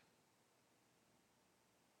deserve.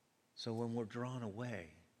 So when we're drawn away,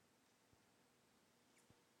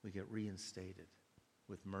 we get reinstated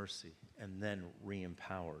with mercy and then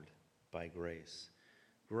re-empowered by grace.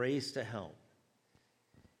 Grace to help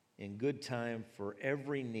in good time for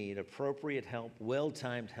every need, appropriate help,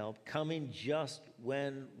 well-timed help, coming just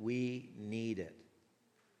when we need it.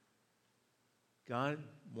 God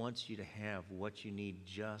wants you to have what you need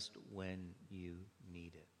just when you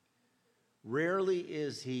need it. Rarely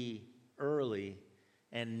is he early,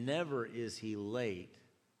 and never is he late,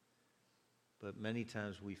 but many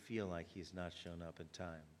times we feel like he's not shown up in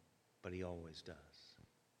time, but he always does.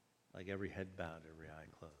 Like every head bowed, every eye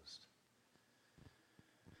closed.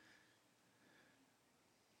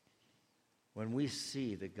 When we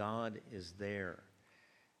see that God is there,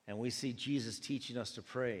 and we see Jesus teaching us to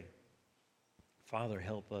pray, Father,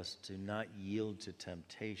 help us to not yield to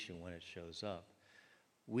temptation when it shows up.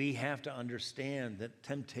 We have to understand that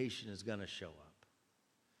temptation is going to show up.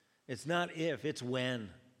 It's not if, it's when.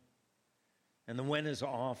 And the when is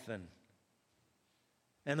often.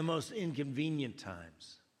 And the most inconvenient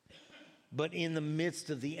times. But in the midst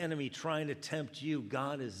of the enemy trying to tempt you,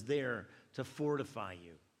 God is there to fortify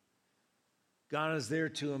you. God is there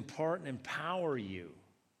to impart and empower you.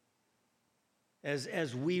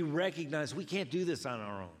 As we recognize we can't do this on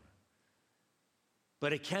our own.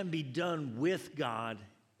 But it can be done with God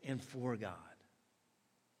and for God.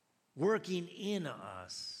 Working in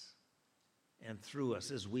us and through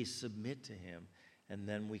us as we submit to him. And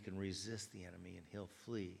then we can resist the enemy and he'll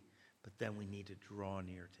flee. But then we need to draw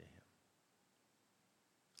near to him.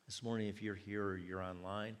 This morning, if you're here or you're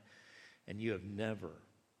online and you have never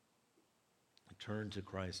turned to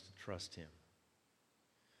Christ to trust him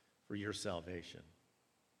for your salvation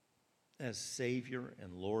as Savior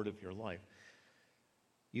and Lord of your life,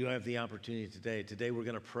 you have the opportunity today. Today we're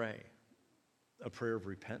going to pray a prayer of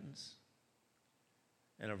repentance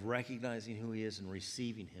and of recognizing who he is and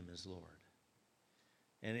receiving him as Lord.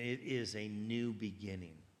 And it is a new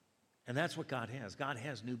beginning. And that's what God has. God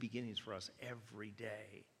has new beginnings for us every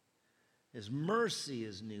day. His mercy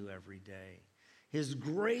is new every day. His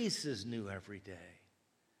grace is new every day.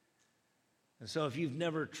 And so if you've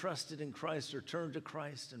never trusted in Christ or turned to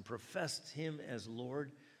Christ and professed him as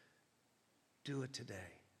Lord, do it today.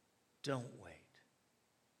 Don't wait.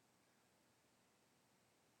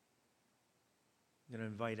 I'm going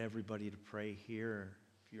to invite everybody to pray here.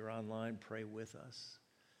 If you're online, pray with us.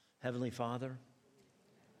 Heavenly Father,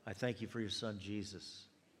 I thank you for your Son, Jesus,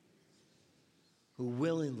 who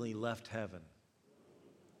willingly left heaven,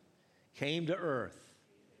 came to earth,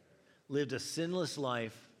 lived a sinless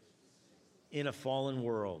life in a fallen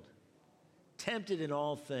world, tempted in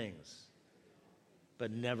all things,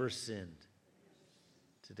 but never sinned.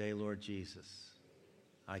 Today, Lord Jesus,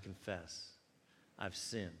 I confess I've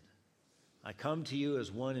sinned. I come to you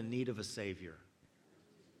as one in need of a Savior.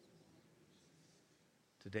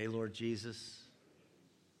 Today, Lord Jesus,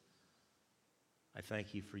 I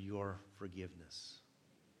thank you for your forgiveness.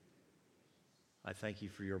 I thank you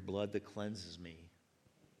for your blood that cleanses me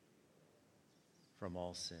from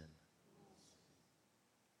all sin.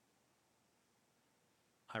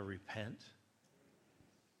 I repent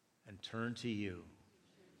and turn to you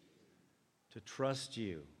to trust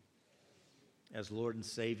you as Lord and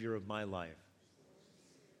Savior of my life.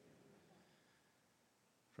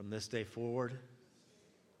 From this day forward,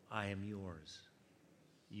 I am yours.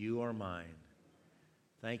 You are mine.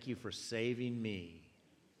 Thank you for saving me.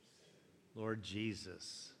 Lord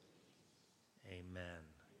Jesus, amen,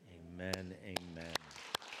 amen, amen.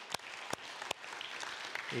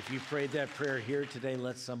 If you prayed that prayer here today,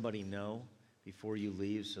 let somebody know before you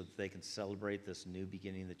leave so that they can celebrate this new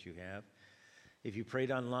beginning that you have. If you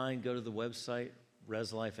prayed online, go to the website,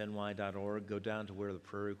 reslifeny.org. Go down to where the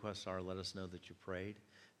prayer requests are. Let us know that you prayed.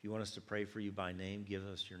 If you want us to pray for you by name, give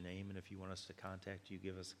us your name. And if you want us to contact you,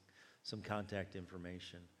 give us some contact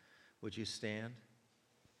information. Would you stand?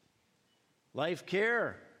 Life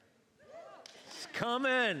Care. It's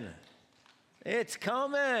coming. It's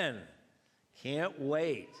coming. Can't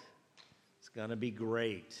wait. It's going to be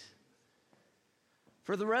great.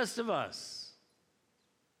 For the rest of us,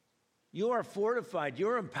 you are fortified.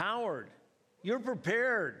 You're empowered. You're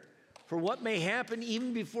prepared for what may happen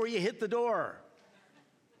even before you hit the door.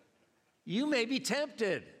 You may be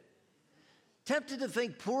tempted to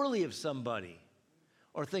think poorly of somebody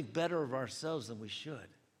or think better of ourselves than we should.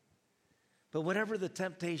 But whatever the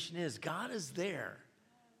temptation is, God is there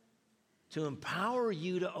to empower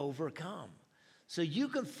you to overcome. So you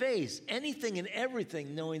can face anything and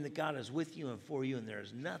everything knowing that God is with you and for you, and there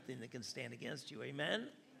is nothing that can stand against you. Amen?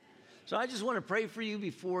 So I just want to pray for you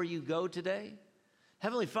before you go today.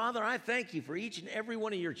 Heavenly Father, I thank you for each and every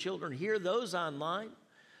one of your children here, those online.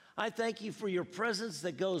 I thank you for your presence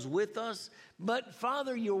that goes with us. But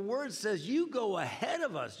Father, your word says you go ahead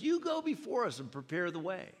of us. You go before us and prepare the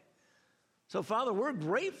way. So Father, we're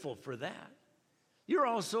grateful for that. You're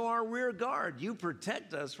also our rear guard. You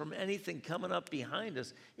protect us from anything coming up behind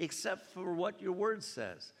us, except for what your word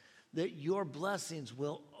says, that your blessings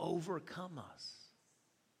will overcome us,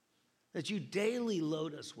 that you daily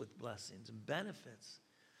load us with blessings and benefits,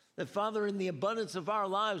 that, Father, in the abundance of our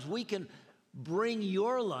lives, we can bring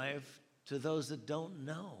your life to those that don't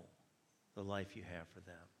know the life you have for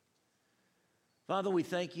them. Father, we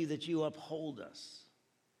thank you that you uphold us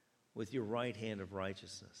with your right hand of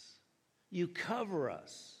righteousness. You cover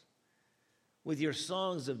us with your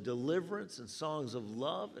songs of deliverance and songs of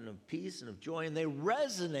love and of peace and of joy, and they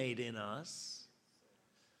resonate in us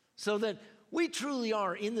so that we truly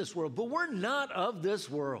are in this world, but we're not of this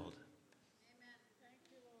world. Amen. Thank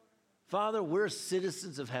you, Lord. Father, we're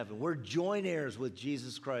citizens of heaven. We're joint heirs with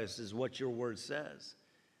Jesus Christ, is what your word says.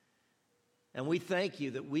 And we thank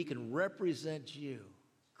you that we can represent you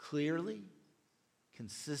clearly,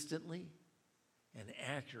 consistently, and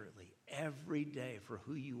accurately every day for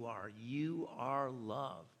who you are. You are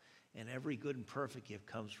love, and every good and perfect gift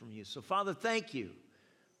comes from you. So, Father, thank you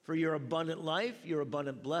for your abundant life, your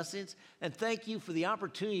abundant blessings, and thank you for the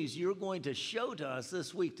opportunities you're going to show to us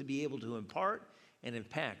this week to be able to impart and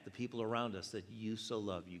impact the people around us that you so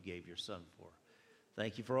love, you gave your son for.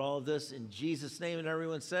 Thank you for all of this in Jesus' name, and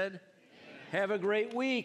everyone said, amen. Have a great week.